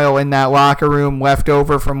turmoil in that locker room left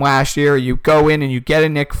over from last year. You go in and you get a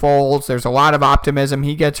Nick Foles. There's a lot of optimism.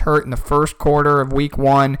 He gets hurt in the first quarter of week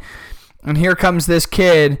 1. And here comes this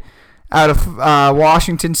kid out of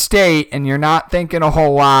Washington State, and you're not thinking a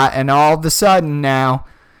whole lot. And all of a sudden now,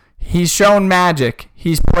 he's shown magic.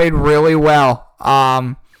 He's played really well.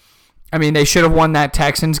 They should have won that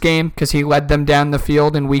Texans game because he led them down the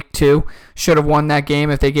field in week 2. Should have won that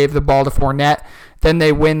game if they gave the ball to Fournette. Then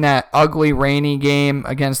they win that ugly, rainy game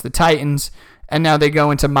against the Titans, and now they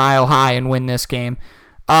go into Mile High and win this game.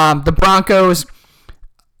 The Broncos,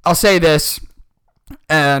 I'll say this,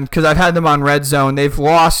 and because I've had them on Red Zone, they've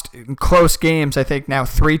lost in close games, I think, now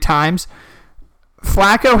 3 times.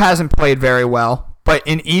 Flacco hasn't played very well, but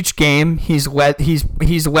in each game, he's led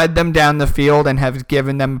them down the field and have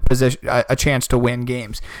given them a chance to win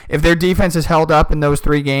games. If their defense is held up in those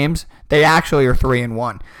 3 games, they actually are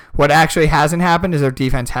 3-1. What actually hasn't happened is their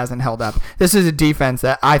defense hasn't held up. This is a defense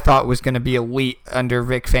that I thought was going to be elite under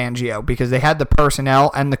Vic Fangio because they had the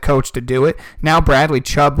personnel and the coach to do it. Now Bradley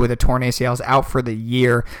Chubb with a torn ACL is out for the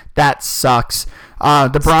year. That sucks.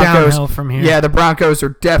 The Broncos, downhill from here. Yeah, the Broncos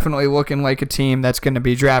are definitely looking like a team that's going to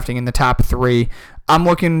be drafting in the top 3. I'm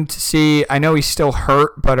looking to see. I know he's still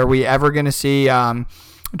hurt, but are we ever going to see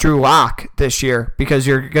Drew Lock this year? Because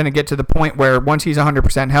you're going to get to the point where once he's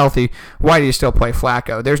 100% healthy, why do you still play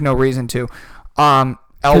Flacco? There's no reason to. John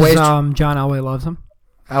Elway loves him.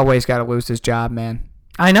 Elway's got to lose his job, man.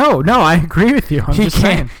 I know. No, I agree with you. He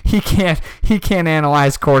can't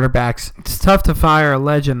analyze quarterbacks. It's tough to fire a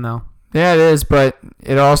legend, though. Yeah, it is, but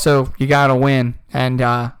it also, you got to win, and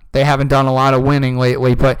they haven't done a lot of winning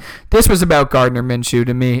lately. But this was about Gardner Minshew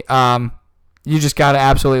to me. You just got to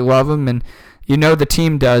absolutely love him, and the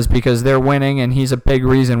team does because they're winning, and he's a big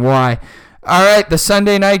reason why. All right, the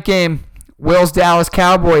Sunday night game, Will's Dallas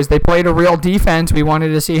Cowboys. They played a real defense. We wanted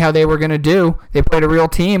to see how they were going to do. They played a real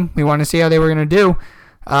team. We wanted to see how they were going to do.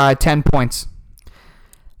 10 points.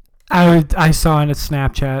 I saw in a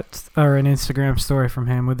Snapchat or an Instagram story from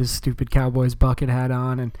him with his stupid Cowboys bucket hat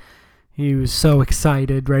on, and he was so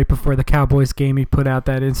excited right before the Cowboys game. He put out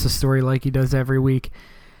that Insta story like he does every week.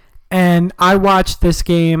 And I watched this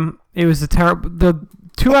game. It was the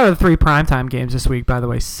 2 out of the 3 primetime games this week, by the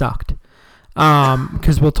way, sucked.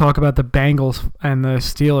 Because we'll talk about the Bengals and the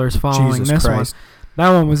Steelers following this one.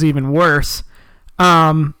 That one was even worse.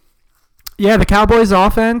 The Cowboys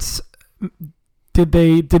offense, did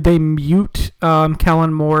they mute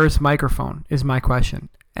Kellen Moore's microphone is my question.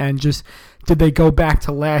 And just did they go back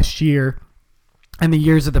to last year and the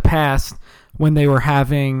years of the past when they were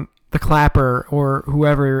having the clapper or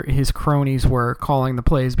whoever his cronies were calling the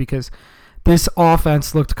plays, because this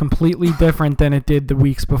offense looked completely different than it did the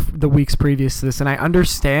weeks previous to this. And I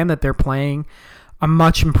understand that they're playing a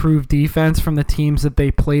much improved defense from the teams that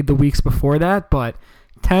they played the weeks before that, but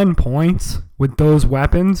 10 points with those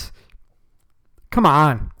weapons, come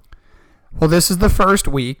on. Well, this is the first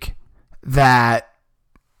week that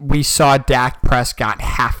we saw Dak Prescott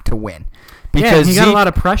have to win. Because he got a lot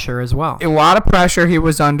of pressure as well. A lot of pressure he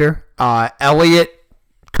was under. Elliott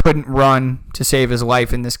couldn't run to save his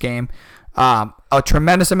life in this game. A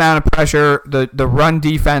tremendous amount of pressure. The run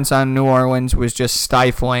defense on New Orleans was just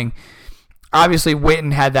stifling. Obviously,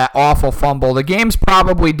 Witten had that awful fumble. The game's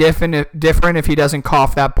probably different if he doesn't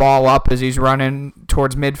cough that ball up as he's running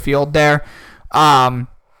towards midfield there.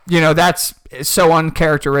 That's so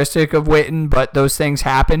uncharacteristic of Witten, but those things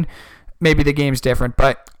happen. Maybe the game's different,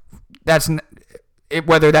 but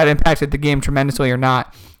whether that impacted the game tremendously or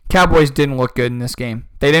not. Cowboys didn't look good in this game.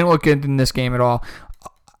 They didn't look good in this game at all.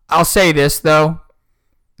 I'll say this, though.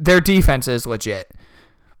 Their defense is legit.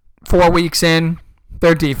 4 weeks in,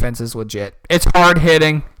 their defense is legit. It's hard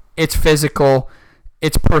hitting. It's physical.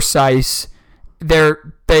 It's precise.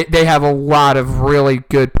 they have a lot of really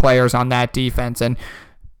good players on that defense. And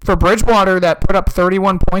for Bridgewater, that put up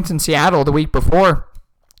 31 points in Seattle the week before,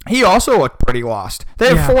 he also looked pretty lost.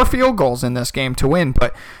 They had 4 field goals in this game to win,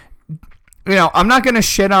 but I'm not going to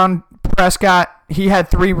shit on Prescott. He had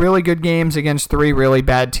 3 really good games against 3 really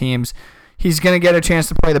bad teams. He's going to get a chance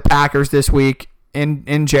to play the Packers this week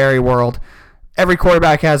in Jerry World. Every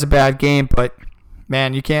quarterback has a bad game, but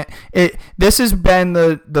man, you can't. This has been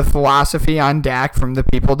the philosophy on Dak from the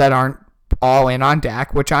people that aren't all in on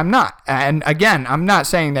Dak, which I'm not. And again, I'm not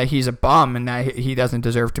saying that he's a bum and that he doesn't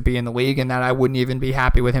deserve to be in the league and that I wouldn't even be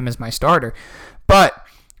happy with him as my starter. But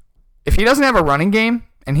if he doesn't have a running game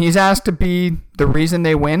and he's asked to be the reason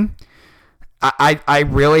they win, I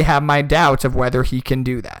really have my doubts of whether he can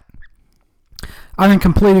do that. I'm in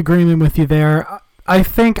complete agreement with you there. I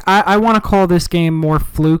think I want to call this game more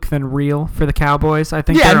fluke than real for the Cowboys. I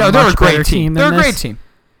think they're a great team. They're a great team.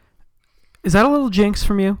 Is that a little jinx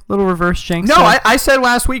from you? A little reverse jinx? No, I said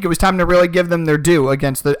last week it was time to really give them their due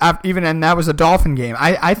against and that was a Dolphin game.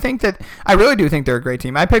 I really do think they're a great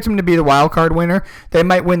team. I picked them to be the wild card winner. They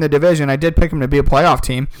might win the division. I did pick them to be a playoff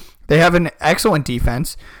team. They have an excellent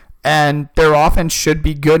defense, and their offense should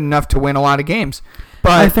be good enough to win a lot of games.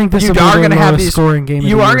 But I think this you will are be going to have these scoring game.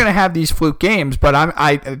 You are going to have these fluke games, but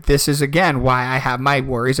this is again why I have my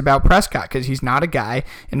worries about Prescott, because he's not a guy,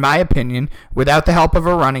 in my opinion, without the help of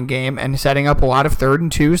a running game and setting up a lot of 3rd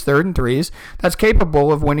and 2s, 3rd and 3s, that's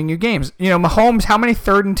capable of winning you games. Mahomes, how many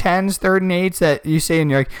 3rd and 10s, 3rd and 8s that you see and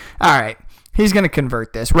you're like, all right, he's going to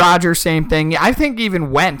convert this. Rodgers, same thing. I think even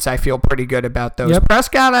Wentz, I feel pretty good about those. Yep.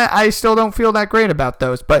 Prescott, I still don't feel that great about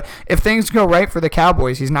those. But if things go right for the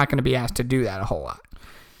Cowboys, he's not going to be asked to do that a whole lot.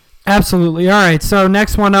 Absolutely. All right, so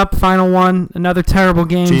next one up, final one, another terrible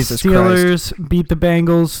game. Jesus Steelers Christ. beat the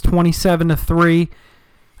Bengals 27-3.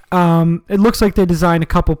 It looks like they designed a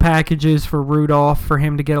couple packages for Rudolph for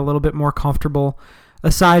him to get a little bit more comfortable.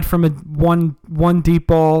 Aside from one deep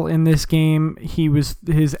ball in this game,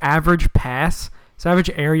 his average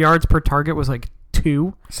air yards per target was like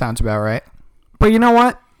 2. Sounds about right. But you know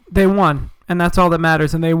what? They won, and that's all that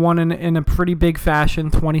matters. And they won in a pretty big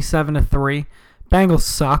fashion, 27-3. Bengals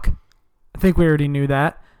suck. I think we already knew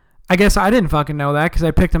that. I guess I didn't fucking know that because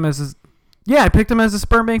I picked him as a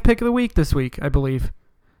Sperm Bank pick of the week this week, I believe.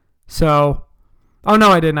 So, oh no,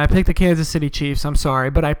 I didn't. I picked the Kansas City Chiefs. I'm sorry,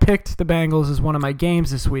 but I picked the Bengals as one of my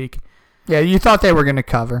games this week. Yeah, you thought they were going to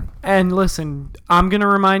cover. And listen, I'm going to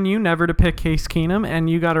remind you never to pick Case Keenum, and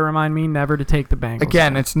you got to remind me never to take the Bengals.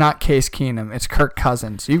 Again, it's not Case Keenum. It's Kirk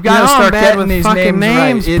Cousins. You've got to start getting these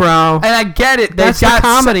names right. Bro. And I get it. They've got the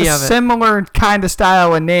comedy of it. Similar kind of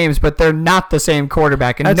style of names, but they're not the same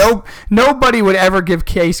quarterback. And nobody would ever give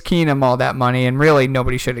Case Keenum all that money, and really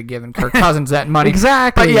nobody should have given Kirk Cousins that money.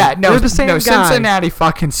 Exactly. But yeah, they're the same guy. Cincinnati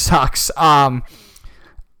fucking sucks.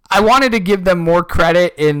 I wanted to give them more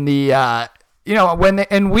credit in the,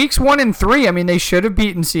 in weeks 1 and 3. I mean, they should have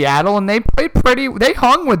beaten Seattle, and they played they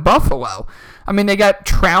hung with Buffalo. I mean, they got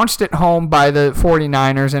trounced at home by the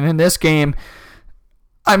 49ers, and in this game,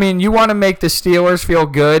 I mean, you want to make the Steelers feel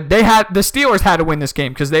good. The Steelers had to win this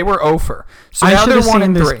game because they were 0-for. So now they're 1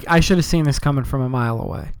 and 3. I should have seen this coming from a mile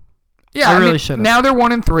away. Yeah, I really should have. Now they're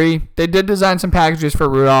 1 and 3. They did design some packages for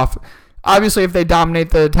Rudolph. Obviously, if they dominate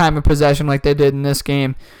the time of possession like they did in this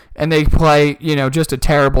game, and they play, just a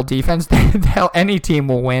terrible defense, any team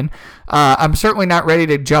will win. I'm certainly not ready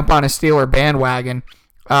to jump on a Steeler bandwagon.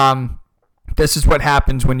 This is what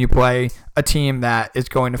happens when you play a team that is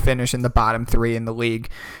going to finish in the bottom 3 in the league.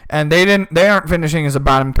 And they aren't finishing as a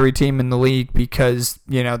bottom 3 team in the league because,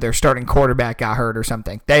 their starting quarterback got hurt or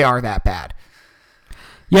something. They are that bad.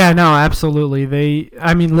 Yeah, no, absolutely.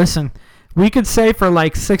 Listen, we could say for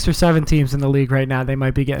like 6 or 7 teams in the league right now, they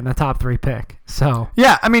might be getting a top 3 pick. So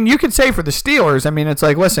yeah, you could say for the Steelers. It's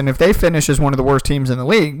like, listen, if they finish as one of the worst teams in the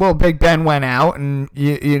league, well, Big Ben went out, and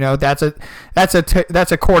that's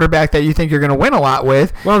a quarterback that you think you're going to win a lot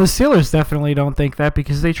with. Well, the Steelers definitely don't think that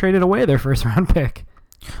because they traded away their first round pick.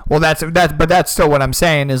 Well, that's still what I'm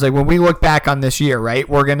saying is like when we look back on this year, right?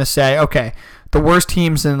 We're going to say, okay, the worst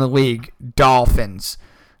teams in the league, Dolphins.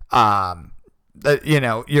 The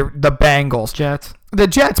Bengals, the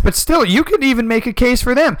Jets, but still, you could even make a case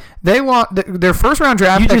for them. They lost their first round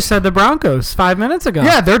draft. You just said the Broncos 5 minutes ago.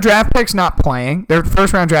 Yeah, their draft pick's not playing. Their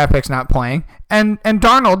first round draft pick's not playing, and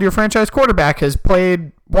Darnold, your franchise quarterback, has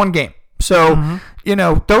played 1 game. So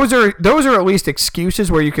those are at least excuses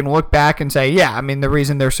where you can look back and say, yeah, the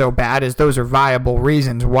reason they're so bad is those are viable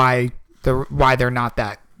reasons why they're not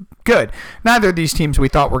that good. Neither of these teams we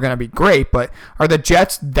thought were going to be great, but are the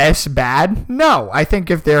Jets this bad? No. I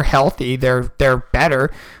think if they're healthy, they're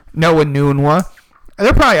better. Noah Nunwa,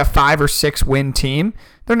 They're probably a 5 or 6 win team.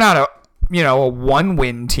 They're not a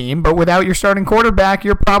 1-win team, but without your starting quarterback,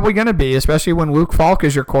 you're probably going to be, especially when Luke Falk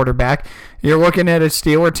is your quarterback. You're looking at a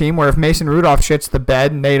Steeler team where if Mason Rudolph shits the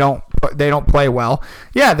bed and they don't play well,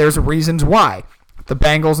 yeah, there's reasons why. The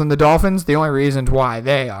Bengals and the Dolphins, the only reasons why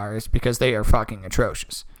they are is because they are fucking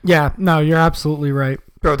atrocious. Yeah, no, you're absolutely right.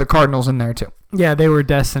 Throw the Cardinals in there too. Yeah, they were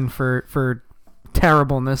destined for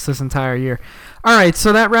terribleness this entire year. All right,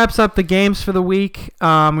 so that wraps up the games for the week.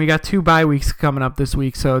 We got 2 bye weeks coming up this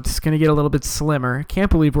week, so it's going to get a little bit slimmer.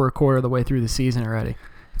 Can't believe we're a quarter of the way through the season already.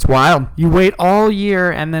 It's wild. You wait all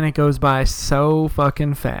year, and then it goes by so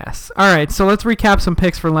fucking fast. All right, so let's recap some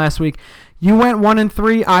picks for last week. You went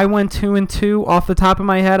 1-3. I went 2-2. Off the top of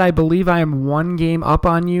my head, I believe I am 1 game up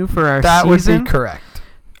on you for our season. That would be correct.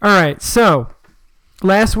 All right, so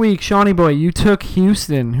last week, Shawnee Boy, you took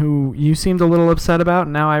Houston, who you seemed a little upset about.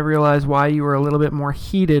 Now I realize why you were a little bit more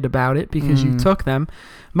heated about it, because you took them.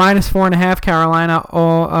 -4.5, Carolina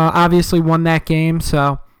obviously won that game,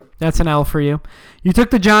 so that's an L for you. You took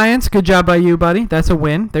the Giants. Good job by you, buddy. That's a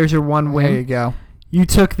win. There's your 1 win. There you go. You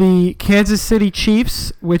took the Kansas City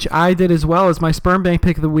Chiefs, which I did as well as my Sperm Bank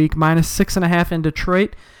pick of the week, -6.5 in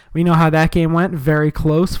Detroit. We know how that game went. Very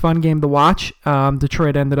close. Fun game to watch.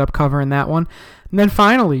 Detroit ended up covering that one. And then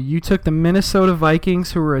finally, you took the Minnesota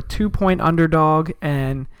Vikings, who were a 2-point underdog,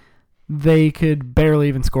 and they could barely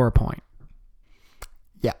even score a point.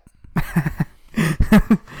 Yeah.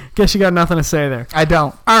 Guess you got nothing to say there. I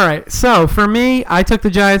don't. All right. So for me, I took the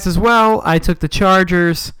Giants as well. I took the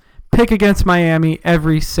Chargers. Pick against Miami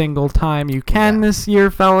every single time you can this year,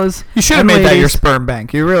 fellas. You should have made that your Sperm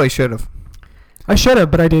Bank. You really should have. I should have,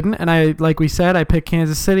 but I didn't. And like we said, I picked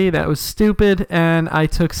Kansas City. That was stupid. And I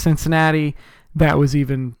took Cincinnati. That was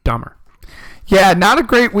even dumber. Yeah, not a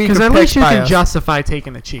great week. Because at least you can justify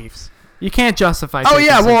taking the Chiefs. You can't justify taking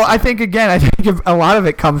well, I think a lot of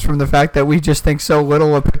it comes from the fact that we just think so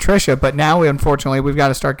little of Patricia, but now, unfortunately, we've got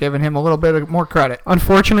to start giving him a little bit more credit.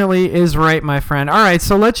 Unfortunately is right, my friend. All right,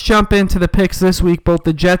 so let's jump into the picks this week. Both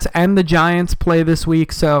the Jets and the Giants play this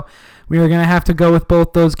week, so we are going to have to go with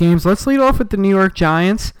both those games. Let's lead off with the New York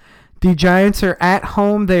Giants. The Giants are at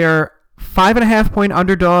home. They are 5.5-point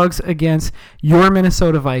underdogs against your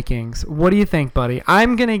Minnesota Vikings. What do you think, buddy?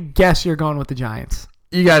 I'm going to guess you're going with the Giants.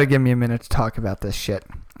 You got to give me a minute to talk about this shit,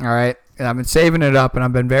 all right? And I've been saving it up, and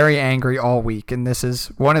I've been very angry all week, and this is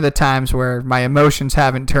one of the times where my emotions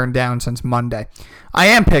haven't turned down since Monday. I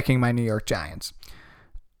am picking my New York Giants.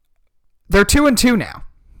 They're 2-2 now.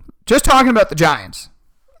 Just talking about the Giants.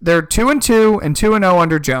 They're 2-2 and 2-0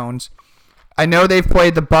 under Jones. I know they've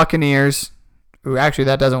played the Buccaneers, who actually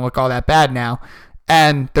that doesn't look all that bad now,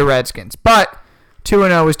 and the Redskins. But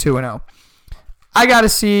 2-0 is 2-0. I got to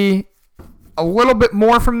see a little bit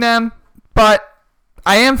more from them, but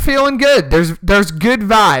I am feeling good. There's good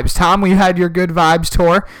vibes. Tom, we had your good vibes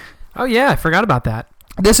tour. Oh, yeah, I forgot about that.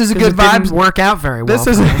 This is a good vibes. Didn't work out very well.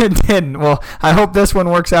 It didn't. Well, I hope this one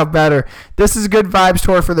works out better. This is a good vibes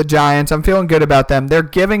tour for the Giants. I'm feeling good about them. They're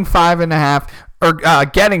giving 5.5 or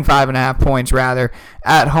getting 5.5 points rather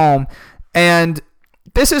at home, and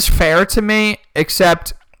this is fair to me,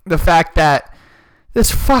 except the fact that this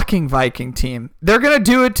fucking Viking team, they're going to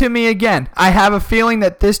do it to me again. I have a feeling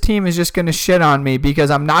that this team is just going to shit on me because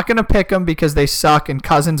I'm not going to pick them because they suck and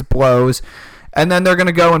Cousins blows. And then they're going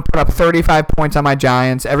to go and put up 35 points on my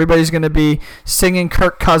Giants. Everybody's going to be singing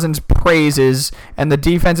Kirk Cousins' praises, and the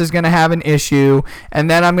defense is going to have an issue. And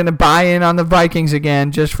then I'm going to buy in on the Vikings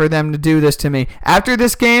again just for them to do this to me. After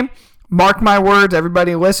this game, mark my words,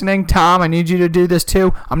 everybody listening, Tom, I need you to do this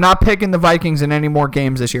too. I'm not picking the Vikings in any more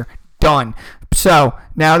games this year. Done. So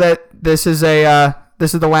now that this is the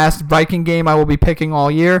last Viking game I will be picking all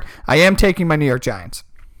year, I am taking my New York Giants.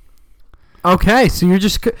 Okay, so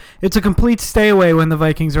it's a complete stay away when the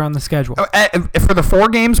Vikings are on the schedule. For the 4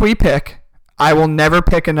 games we pick, I will never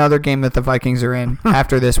pick another game that the Vikings are in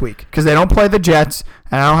after this week because they don't play the Jets,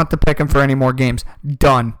 and I don't have to pick them for any more games.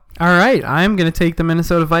 Done. All right, I'm going to take the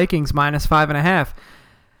Minnesota Vikings -5.5.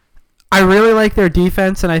 I really like their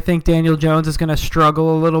defense, and I think Daniel Jones is going to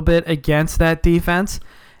struggle a little bit against that defense.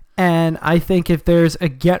 And I think if there's a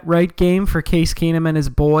get-right game for Case Keenum and his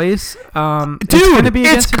boys, it's going to be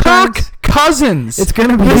against Kirk Cousins. It's going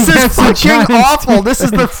to be This against is the Giants. fucking awful. This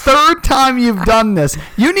is the 3rd time you've done this.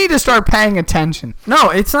 You need to start paying attention. No,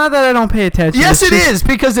 it's not that I don't pay attention. Yes, it is,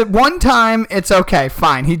 because at one time, it's okay,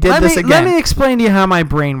 fine. He did this again. Let me explain to you how my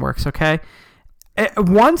brain works, okay?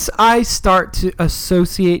 Once I start to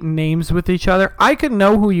associate names with each other, I could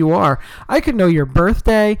know who you are. I could know your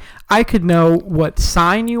birthday. I could know what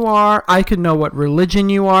sign you are. I could know what religion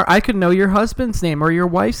you are. I could know your husband's name or your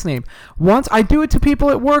wife's name. Once I do it to people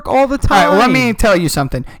at work all the time. All right, well, let me tell you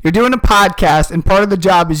something. You're doing a podcast, and part of the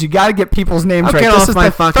job is you got to get people's names right. This is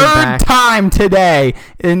the third time today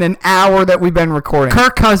in an hour that we've been recording.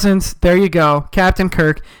 Kirk Cousins, there you go. Captain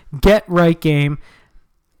Kirk, get right game.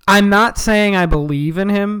 I'm not saying I believe in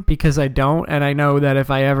him because I don't, and I know that if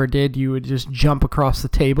I ever did, you would just jump across the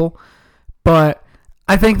table. But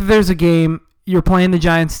I think that there's a game. You're playing the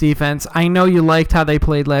Giants defense. I know you liked how they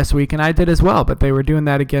played last week, and I did as well, but they were doing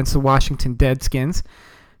that against the Washington Deadskins,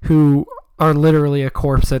 who are literally a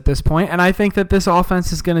corpse at this point, and I think that this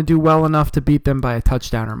offense is going to do well enough to beat them by a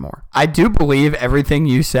touchdown or more. I do believe everything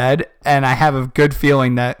you said, and I have a good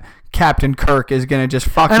feeling that Captain Kirk is going to just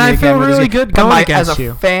fuck me again. And I feel really good going against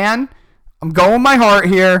you. As a fan, I'm going with my heart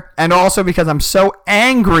here, and also because I'm so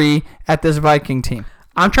angry at this Viking team.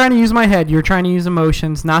 I'm trying to use my head. You're trying to use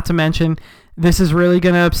emotions, not to mention this is really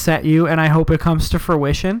going to upset you, and I hope it comes to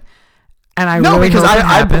fruition. And I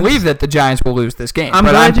believe that the Giants will lose this game. I'm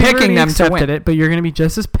picking them to win it, but you're going to be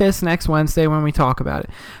just as pissed next Wednesday when we talk about it.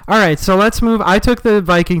 All right, so let's move. I took the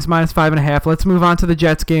Vikings -5.5. Let's move on to the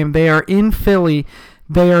Jets game. They are in Philly.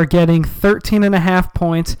 They are getting 13.5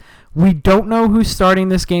 points. We don't know who's starting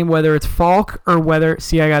this game, whether it's Falk or whether...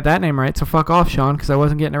 See, I got that name right, so fuck off, Sean, because I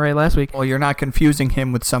wasn't getting it right last week. Well, you're not confusing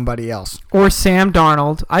him with somebody else. Or Sam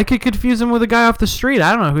Darnold. I could confuse him with a guy off the street.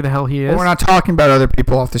 I don't know who the hell he is. Well, we're not talking about other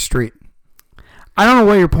people off the street. I don't know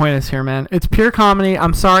what your point is here, man. It's pure comedy.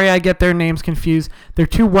 I'm sorry I get their names confused. They're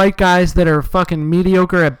two white guys that are fucking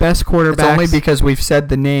mediocre at best quarterbacks. It's only because we've said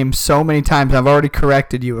the name so many times. I've already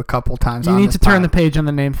corrected you a couple times. You need to turn the page on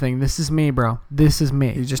the name thing. This is me, bro. This is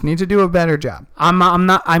me. You just need to do a better job. I'm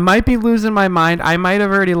not. I might be losing my mind. I might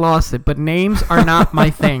have already lost it, but names are not my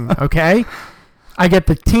thing, okay? I get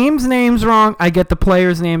the team's names wrong. I get the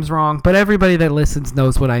players' names wrong. But everybody that listens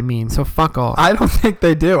knows what I mean. So fuck off. I don't think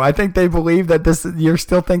they do. I think they believe that you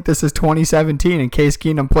still think this is 2017 in case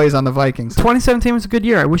Keenum plays on the Vikings. 2017 was a good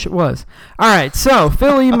year. I wish it was. All right. So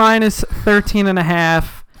Philly -13.5.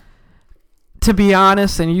 To be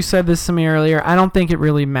honest, and you said this to me earlier, I don't think it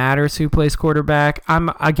really matters who plays quarterback. I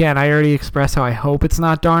already expressed how I hope it's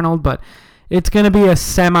not Darnold, but it's going to be a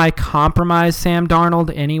semi-compromised Sam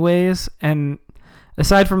Darnold anyways. And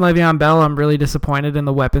aside from Le'Veon Bell, I'm really disappointed in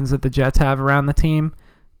the weapons that the Jets have around the team.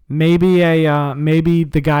 Maybe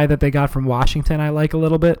the guy that they got from Washington I like a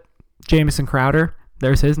little bit, Jamison Crowder.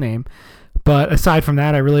 There's his name. But aside from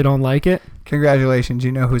that, I really don't like it. Congratulations.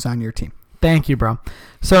 You know who's on your team. Thank you, bro.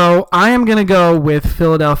 So I am going to go with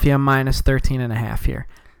Philadelphia -13.5 here.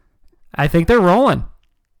 I think they're rolling.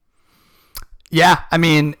 Yeah, I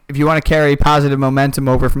mean, if you want to carry positive momentum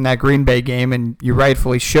over from that Green Bay game, and you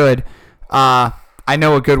rightfully should, I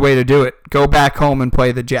know a good way to do it. Go back home and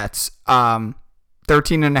play the Jets.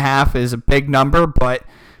 13.5 is a big number, but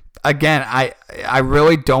again, I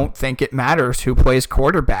really don't think it matters who plays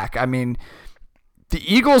quarterback. I mean, the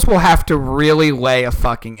Eagles will have to really lay a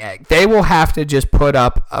fucking egg. They will have to just put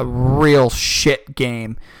up a real shit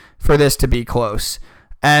game for this to be close.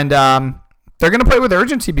 And they're going to play with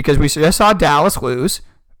urgency because we just saw Dallas lose.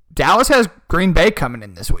 Dallas has Green Bay coming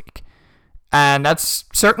in this week. And that's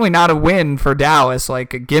certainly not a win for Dallas,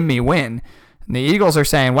 like a gimme win. And the Eagles are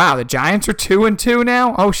saying, wow, the Giants are 2-2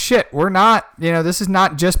 now? Oh, shit, we're not. This is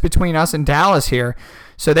not just between us and Dallas here.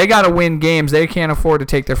 So they got to win games. They can't afford to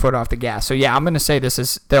take their foot off the gas. So, yeah, I'm going to say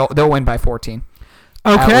they'll win by 14.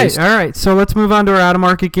 Okay, all right. So let's move on to our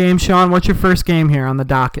out-of-market game. Sean, what's your first game here on the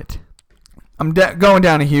docket? I'm going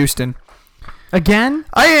down to Houston. Again?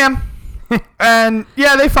 I am. And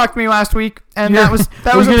yeah, they fucked me last week, and that was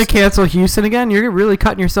going to cancel Houston again. You're really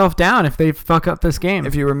cutting yourself down if they fuck up this game.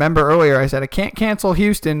 If you remember earlier, I said I can't cancel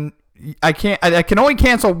Houston. I can only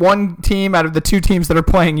cancel one team out of the two teams that are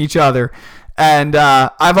playing each other, and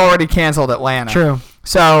I've already canceled Atlanta. True.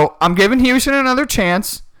 So I'm giving Houston another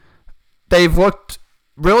chance. They've looked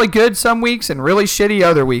really good some weeks and really shitty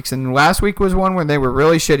other weeks, and last week was one where they were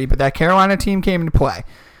really shitty. But that Carolina team came into play.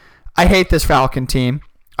 I hate this Falcon team.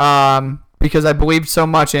 Because I believed so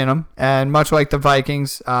much in them, and much like the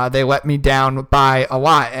Vikings, they let me down by a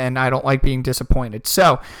lot, and I don't like being disappointed.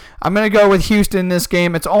 So I'm going to go with Houston in this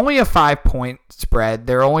game. It's only a 5-point spread.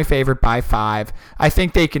 They're only favored by 5. I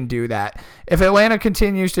think they can do that. If Atlanta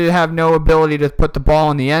continues to have no ability to put the ball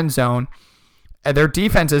in the end zone, their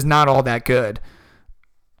defense is not all that good.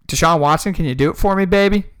 Deshaun Watson, can you do it for me,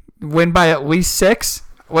 baby? Win by at least 6?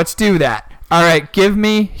 Let's do that. All right, give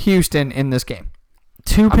me Houston in this game.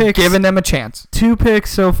 I'm giving them a chance. 2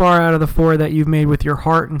 picks so far out of the 4 that you've made with your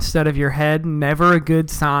heart instead of your head. Never a good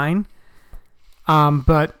sign.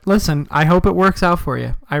 But listen, I hope it works out for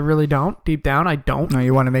you. I really don't. Deep down, I don't. No,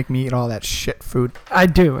 you want to make me eat all that shit food. I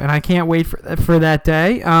do, and I can't wait for that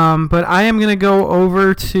day. But I am going to go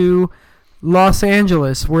over to Los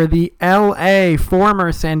Angeles, where the L.A.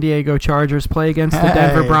 former San Diego Chargers play against the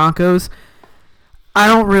Denver Broncos. I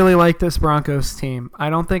don't really like this Broncos team. I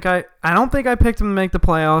don't think I picked them to make the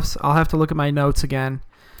playoffs. I'll have to look at my notes again.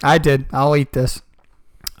 I did. I'll eat this.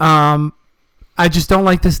 I just don't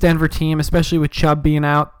like this Denver team, especially with Chubb being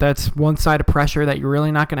out. That's one side of pressure that you're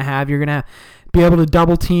really not going to have. You're going to be able to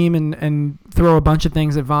double team and throw a bunch of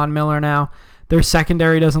things at Von Miller now. Their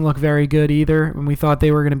secondary doesn't look very good either, and we thought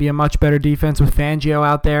they were going to be a much better defense with Fangio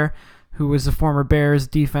out there, who was the former Bears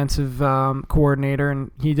defensive coordinator,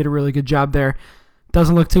 and he did a really good job there.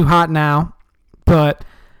 Doesn't look too hot now, but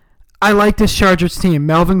I like this Chargers team.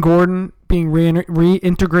 Melvin Gordon being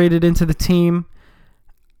reintegrated into the team.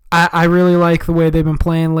 I really like the way they've been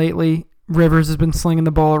playing lately. Rivers has been slinging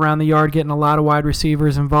the ball around the yard, getting a lot of wide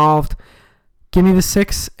receivers involved. Give me the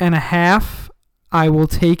 6.5. I will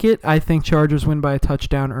take it. I think Chargers win by a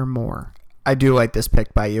touchdown or more. I do like this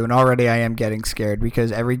pick by you, and already I am getting scared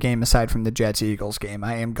because every game aside from the Jets-Eagles game,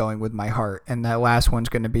 I am going with my heart, and that last one's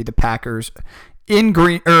going to be the Packers in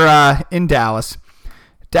Dallas.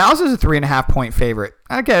 Dallas is a 3.5-point favorite.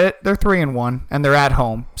 I get it. They're 3-1, and they're at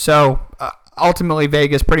home. So ultimately,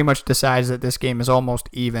 Vegas pretty much decides that this game is almost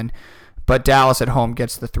even, but Dallas at home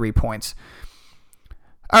gets the 3 points.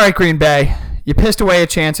 All right, Green Bay, you pissed away a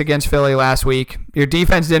chance against Philly last week. Your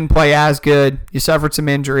defense didn't play as good. You suffered some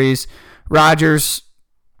injuries. Rodgers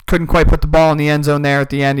couldn't quite put the ball in the end zone there at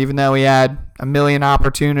the end, even though he had a million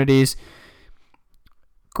opportunities.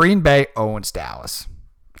 Green Bay owns Dallas.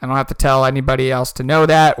 I don't have to tell anybody else to know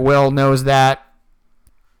that. Will knows that.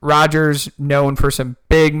 Rodgers known for some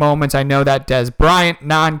big moments. I know that Dez Bryant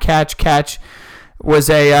catch was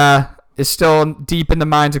is still deep in the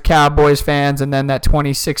minds of Cowboys fans, and then that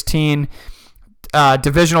 2016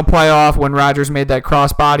 divisional playoff when Rodgers made that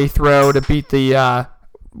crossbody throw to beat the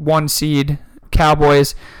 1 seed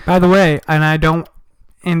Cowboys. By the way, and I don't,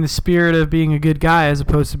 in the spirit of being a good guy as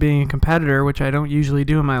opposed to being a competitor, which I don't usually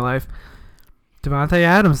do in my life, Devontae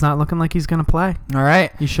Adams not looking like he's going to play. All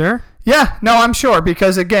right. You sure? Yeah, no, I'm sure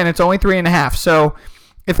because, again, it's only 3.5. So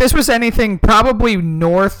if this was anything probably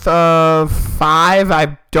north of 5,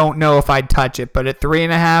 I don't know if I'd touch it. But at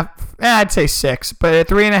 3.5, I'd say 6. But at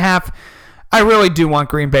 3.5, I really do want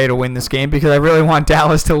Green Bay to win this game because I really want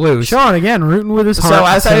Dallas to lose. Sean, again, rooting with his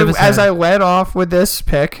heart. So as I led off with this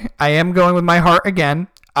pick, I am going with my heart again.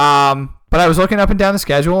 But I was looking up and down the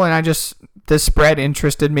schedule, and this spread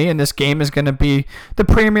interested me, and this game is going to be the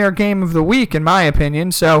premier game of the week, in my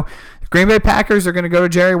opinion. So the Green Bay Packers are going to go to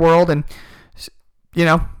Jerry World and,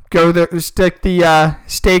 stick the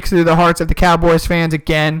stakes through the hearts of the Cowboys fans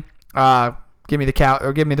again. Give me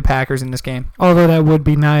the Packers in this game. Although that would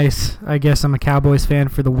be nice. I guess I'm a Cowboys fan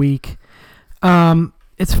for the week.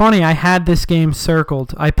 It's funny. I had this game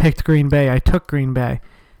circled. I picked Green Bay. I took Green Bay,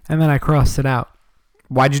 and then I crossed it out.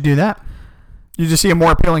 Why'd you do that? You just see a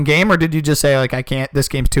more appealing game, or did you just say, like, I can't, this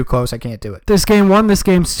game's too close, I can't do it? This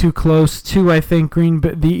game's too close. 2, I think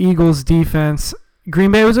the Eagles' defense,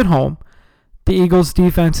 Green Bay was at home. The Eagles'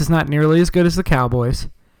 defense is not nearly as good as the Cowboys.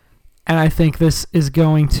 And I think this is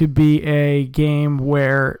going to be a game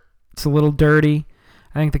where it's a little dirty.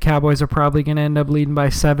 I think the Cowboys are probably going to end up leading by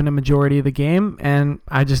 7 a majority of the game, and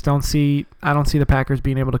I don't see the Packers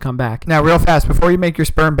being able to come back. Now, real fast, before you make your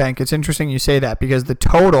sperm bank, it's interesting you say that because the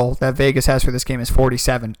total that Vegas has for this game is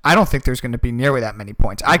 47. I don't think there's going to be nearly that many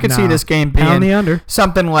points. I could see this game being the under.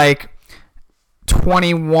 Something like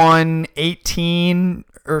 21-18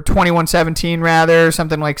 or 21-17 rather,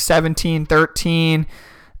 something like 17-13.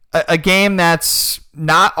 A game that's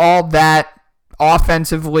not all that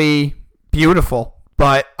offensively beautiful,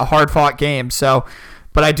 but a hard-fought game. So,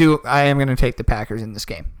 but I am going to take the Packers in this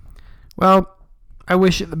game. Well, I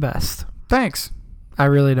wish you the best. Thanks. I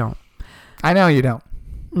really don't. I know you don't.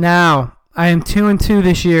 Now, I am 2-2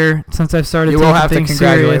 this year since I've started taking things serious. You will have to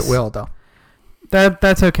congratulate serious. Will, though.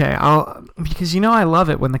 That's okay. Because I love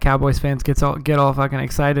it when the Cowboys fans get all fucking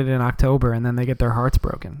excited in October and then they get their hearts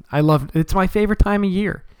broken. I love it. It's my favorite time of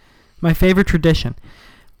year. My favorite tradition.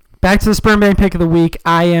 Back to the Sperm Bank pick of the week.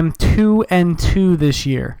 I am 2-2 this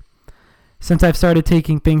year. Since I've started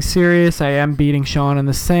taking things serious, I am beating Sean in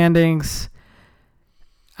the standings.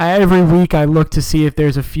 Every week I look to see if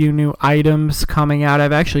there's a few new items coming out.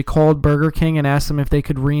 I've actually called Burger King and asked them if they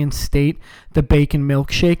could reinstate the bacon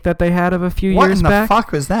milkshake that they had of a few years back. What in the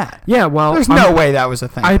fuck was that? Yeah, well, there's no way that was a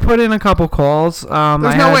thing. I put in a couple calls. There's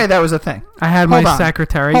no way that was a thing. I had my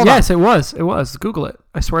secretary. Hold yes, on. it was. It was. Google it.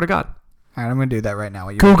 I swear to God. All right, I'm gonna do that right now.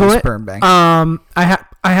 While you Google it. Sperm bank.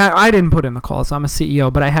 I didn't put in the calls. I'm a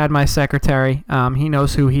CEO, but I had my secretary. He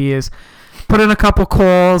knows who he is. Put in a couple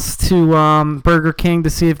calls to Burger King to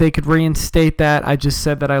see if they could reinstate that. I just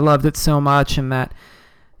said that I loved it so much and that,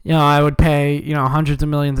 I would pay, hundreds of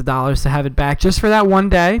millions of dollars to have it back just for that one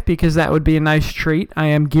day because that would be a nice treat. I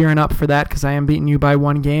am gearing up for that because I am beating you by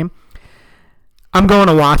one game. I'm going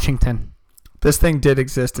to Washington. This thing did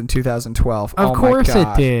exist in 2012. Of course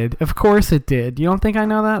it did. Of course it did. You don't think I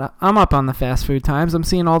know that? I'm up on the fast food times. I'm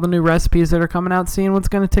seeing all the new recipes that are coming out, seeing what's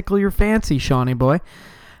going to tickle your fancy, Shawnee boy.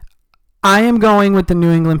 I am going with the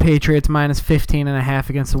New England Patriots minus 15.5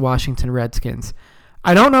 against the Washington Redskins.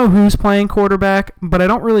 I don't know who's playing quarterback, but I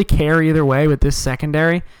don't really care either way with this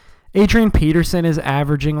secondary. Adrian Peterson is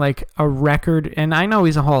averaging like a record, and I know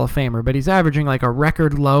he's a Hall of Famer, but he's averaging like a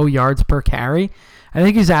record low yards per carry. I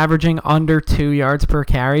think he's averaging under 2 yards per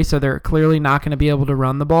carry, so they're clearly not going to be able to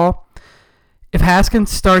run the ball. If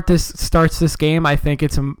Haskins starts this game, I think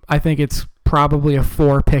it's probably a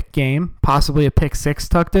 4-pick game, possibly a pick 6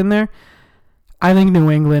 tucked in there. I think New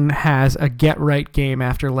England has a get-right game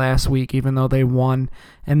after last week, even though they won,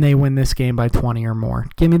 and they win this game by 20 or more.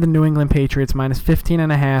 Give me the New England Patriots minus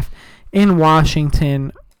 15.5 in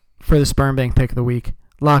Washington for the Sperm Bank pick of the week.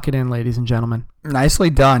 Lock it in, ladies and gentlemen. Nicely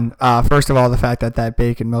done. First of all, the fact that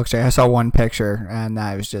bacon milkshake, I saw one picture, and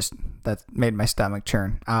that made my stomach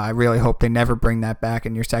churn. I really hope they never bring that back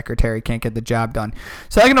and your secretary can't get the job done.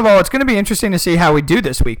 Second of all, it's going to be interesting to see how we do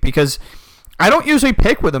this week because I don't usually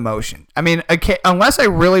pick with emotion. I mean, unless I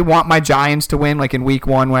really want my Giants to win, like in week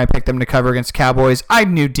 1 when I picked them to cover against the Cowboys, I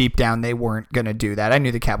knew deep down they weren't going to do that. I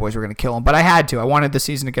knew the Cowboys were going to kill them, but I had to. I wanted the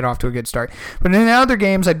season to get off to a good start. But in other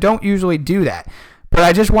games, I don't usually do that. But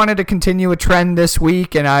I just wanted to continue a trend this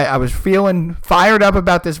week, and I was feeling fired up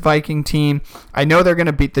about this Viking team. I know they're going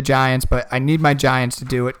to beat the Giants, but I need my Giants to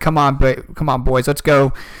do it. Come on, boys. Let's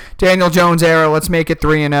go. Daniel Jones era. Let's make it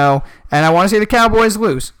 3-0. And I want to see the Cowboys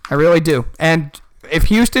lose. I really do. And if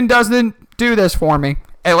Houston doesn't do this for me,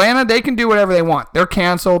 Atlanta, they can do whatever they want. They're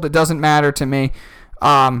canceled. It doesn't matter to me.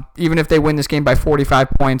 Even if they win this game by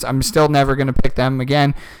 45 points, I'm still never going to pick them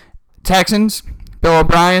again. Texans, Bill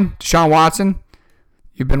O'Brien, Deshaun Watson.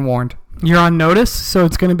 You've been warned. You're on notice, so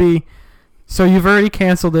it's going to be... So you've already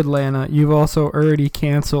canceled Atlanta. You've also already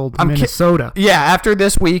canceled Minnesota. Yeah, after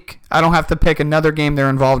this week, I don't have to pick another game they're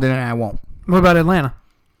involved in, and I won't. What about Atlanta?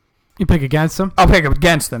 You pick against them? I'll pick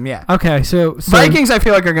against them, yeah. Okay, so Vikings, I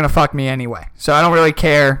feel like are going to fuck me anyway, so I don't really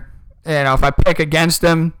care. If I pick against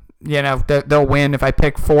them, they'll win. If I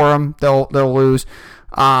pick for them, they'll lose.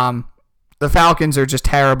 The Falcons are just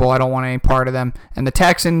terrible. I don't want any part of them. And the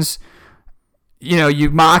Texans... you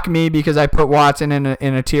mock me because I put Watson in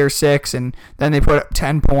a tier 6, and then they put up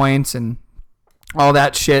 10 points and all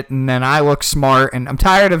that shit, and then I look smart, and I'm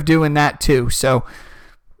tired of doing that too. So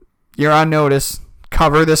you're on notice.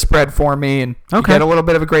 Cover the spread for me, and you get a little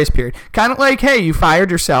bit of a grace period. Kind of like, hey, you fired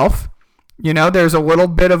yourself. There's a little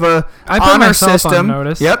bit of a honor system. On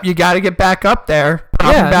notice. Yep, you got to get back up there.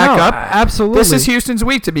 Up. Absolutely. This is Houston's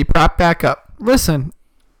week to be propped back up. Listen.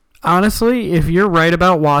 Honestly, if you're right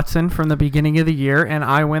about Watson from the beginning of the year and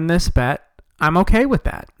I win this bet, I'm okay with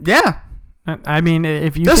that. Yeah. I mean,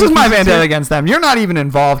 if you... This is my vendetta against them. You're not even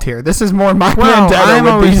involved here. This is more my vendetta I'm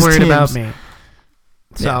with always these worried teams. about me.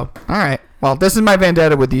 So... Yeah. All right. Well, this is my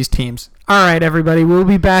vendetta with these teams. All right, everybody. We'll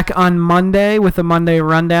be back on Monday with a Monday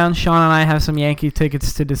rundown. Sean and I have some Yankee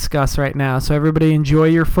tickets to discuss right now. So everybody enjoy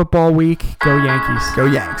your football week. Go Yankees. Go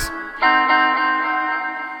Yanks.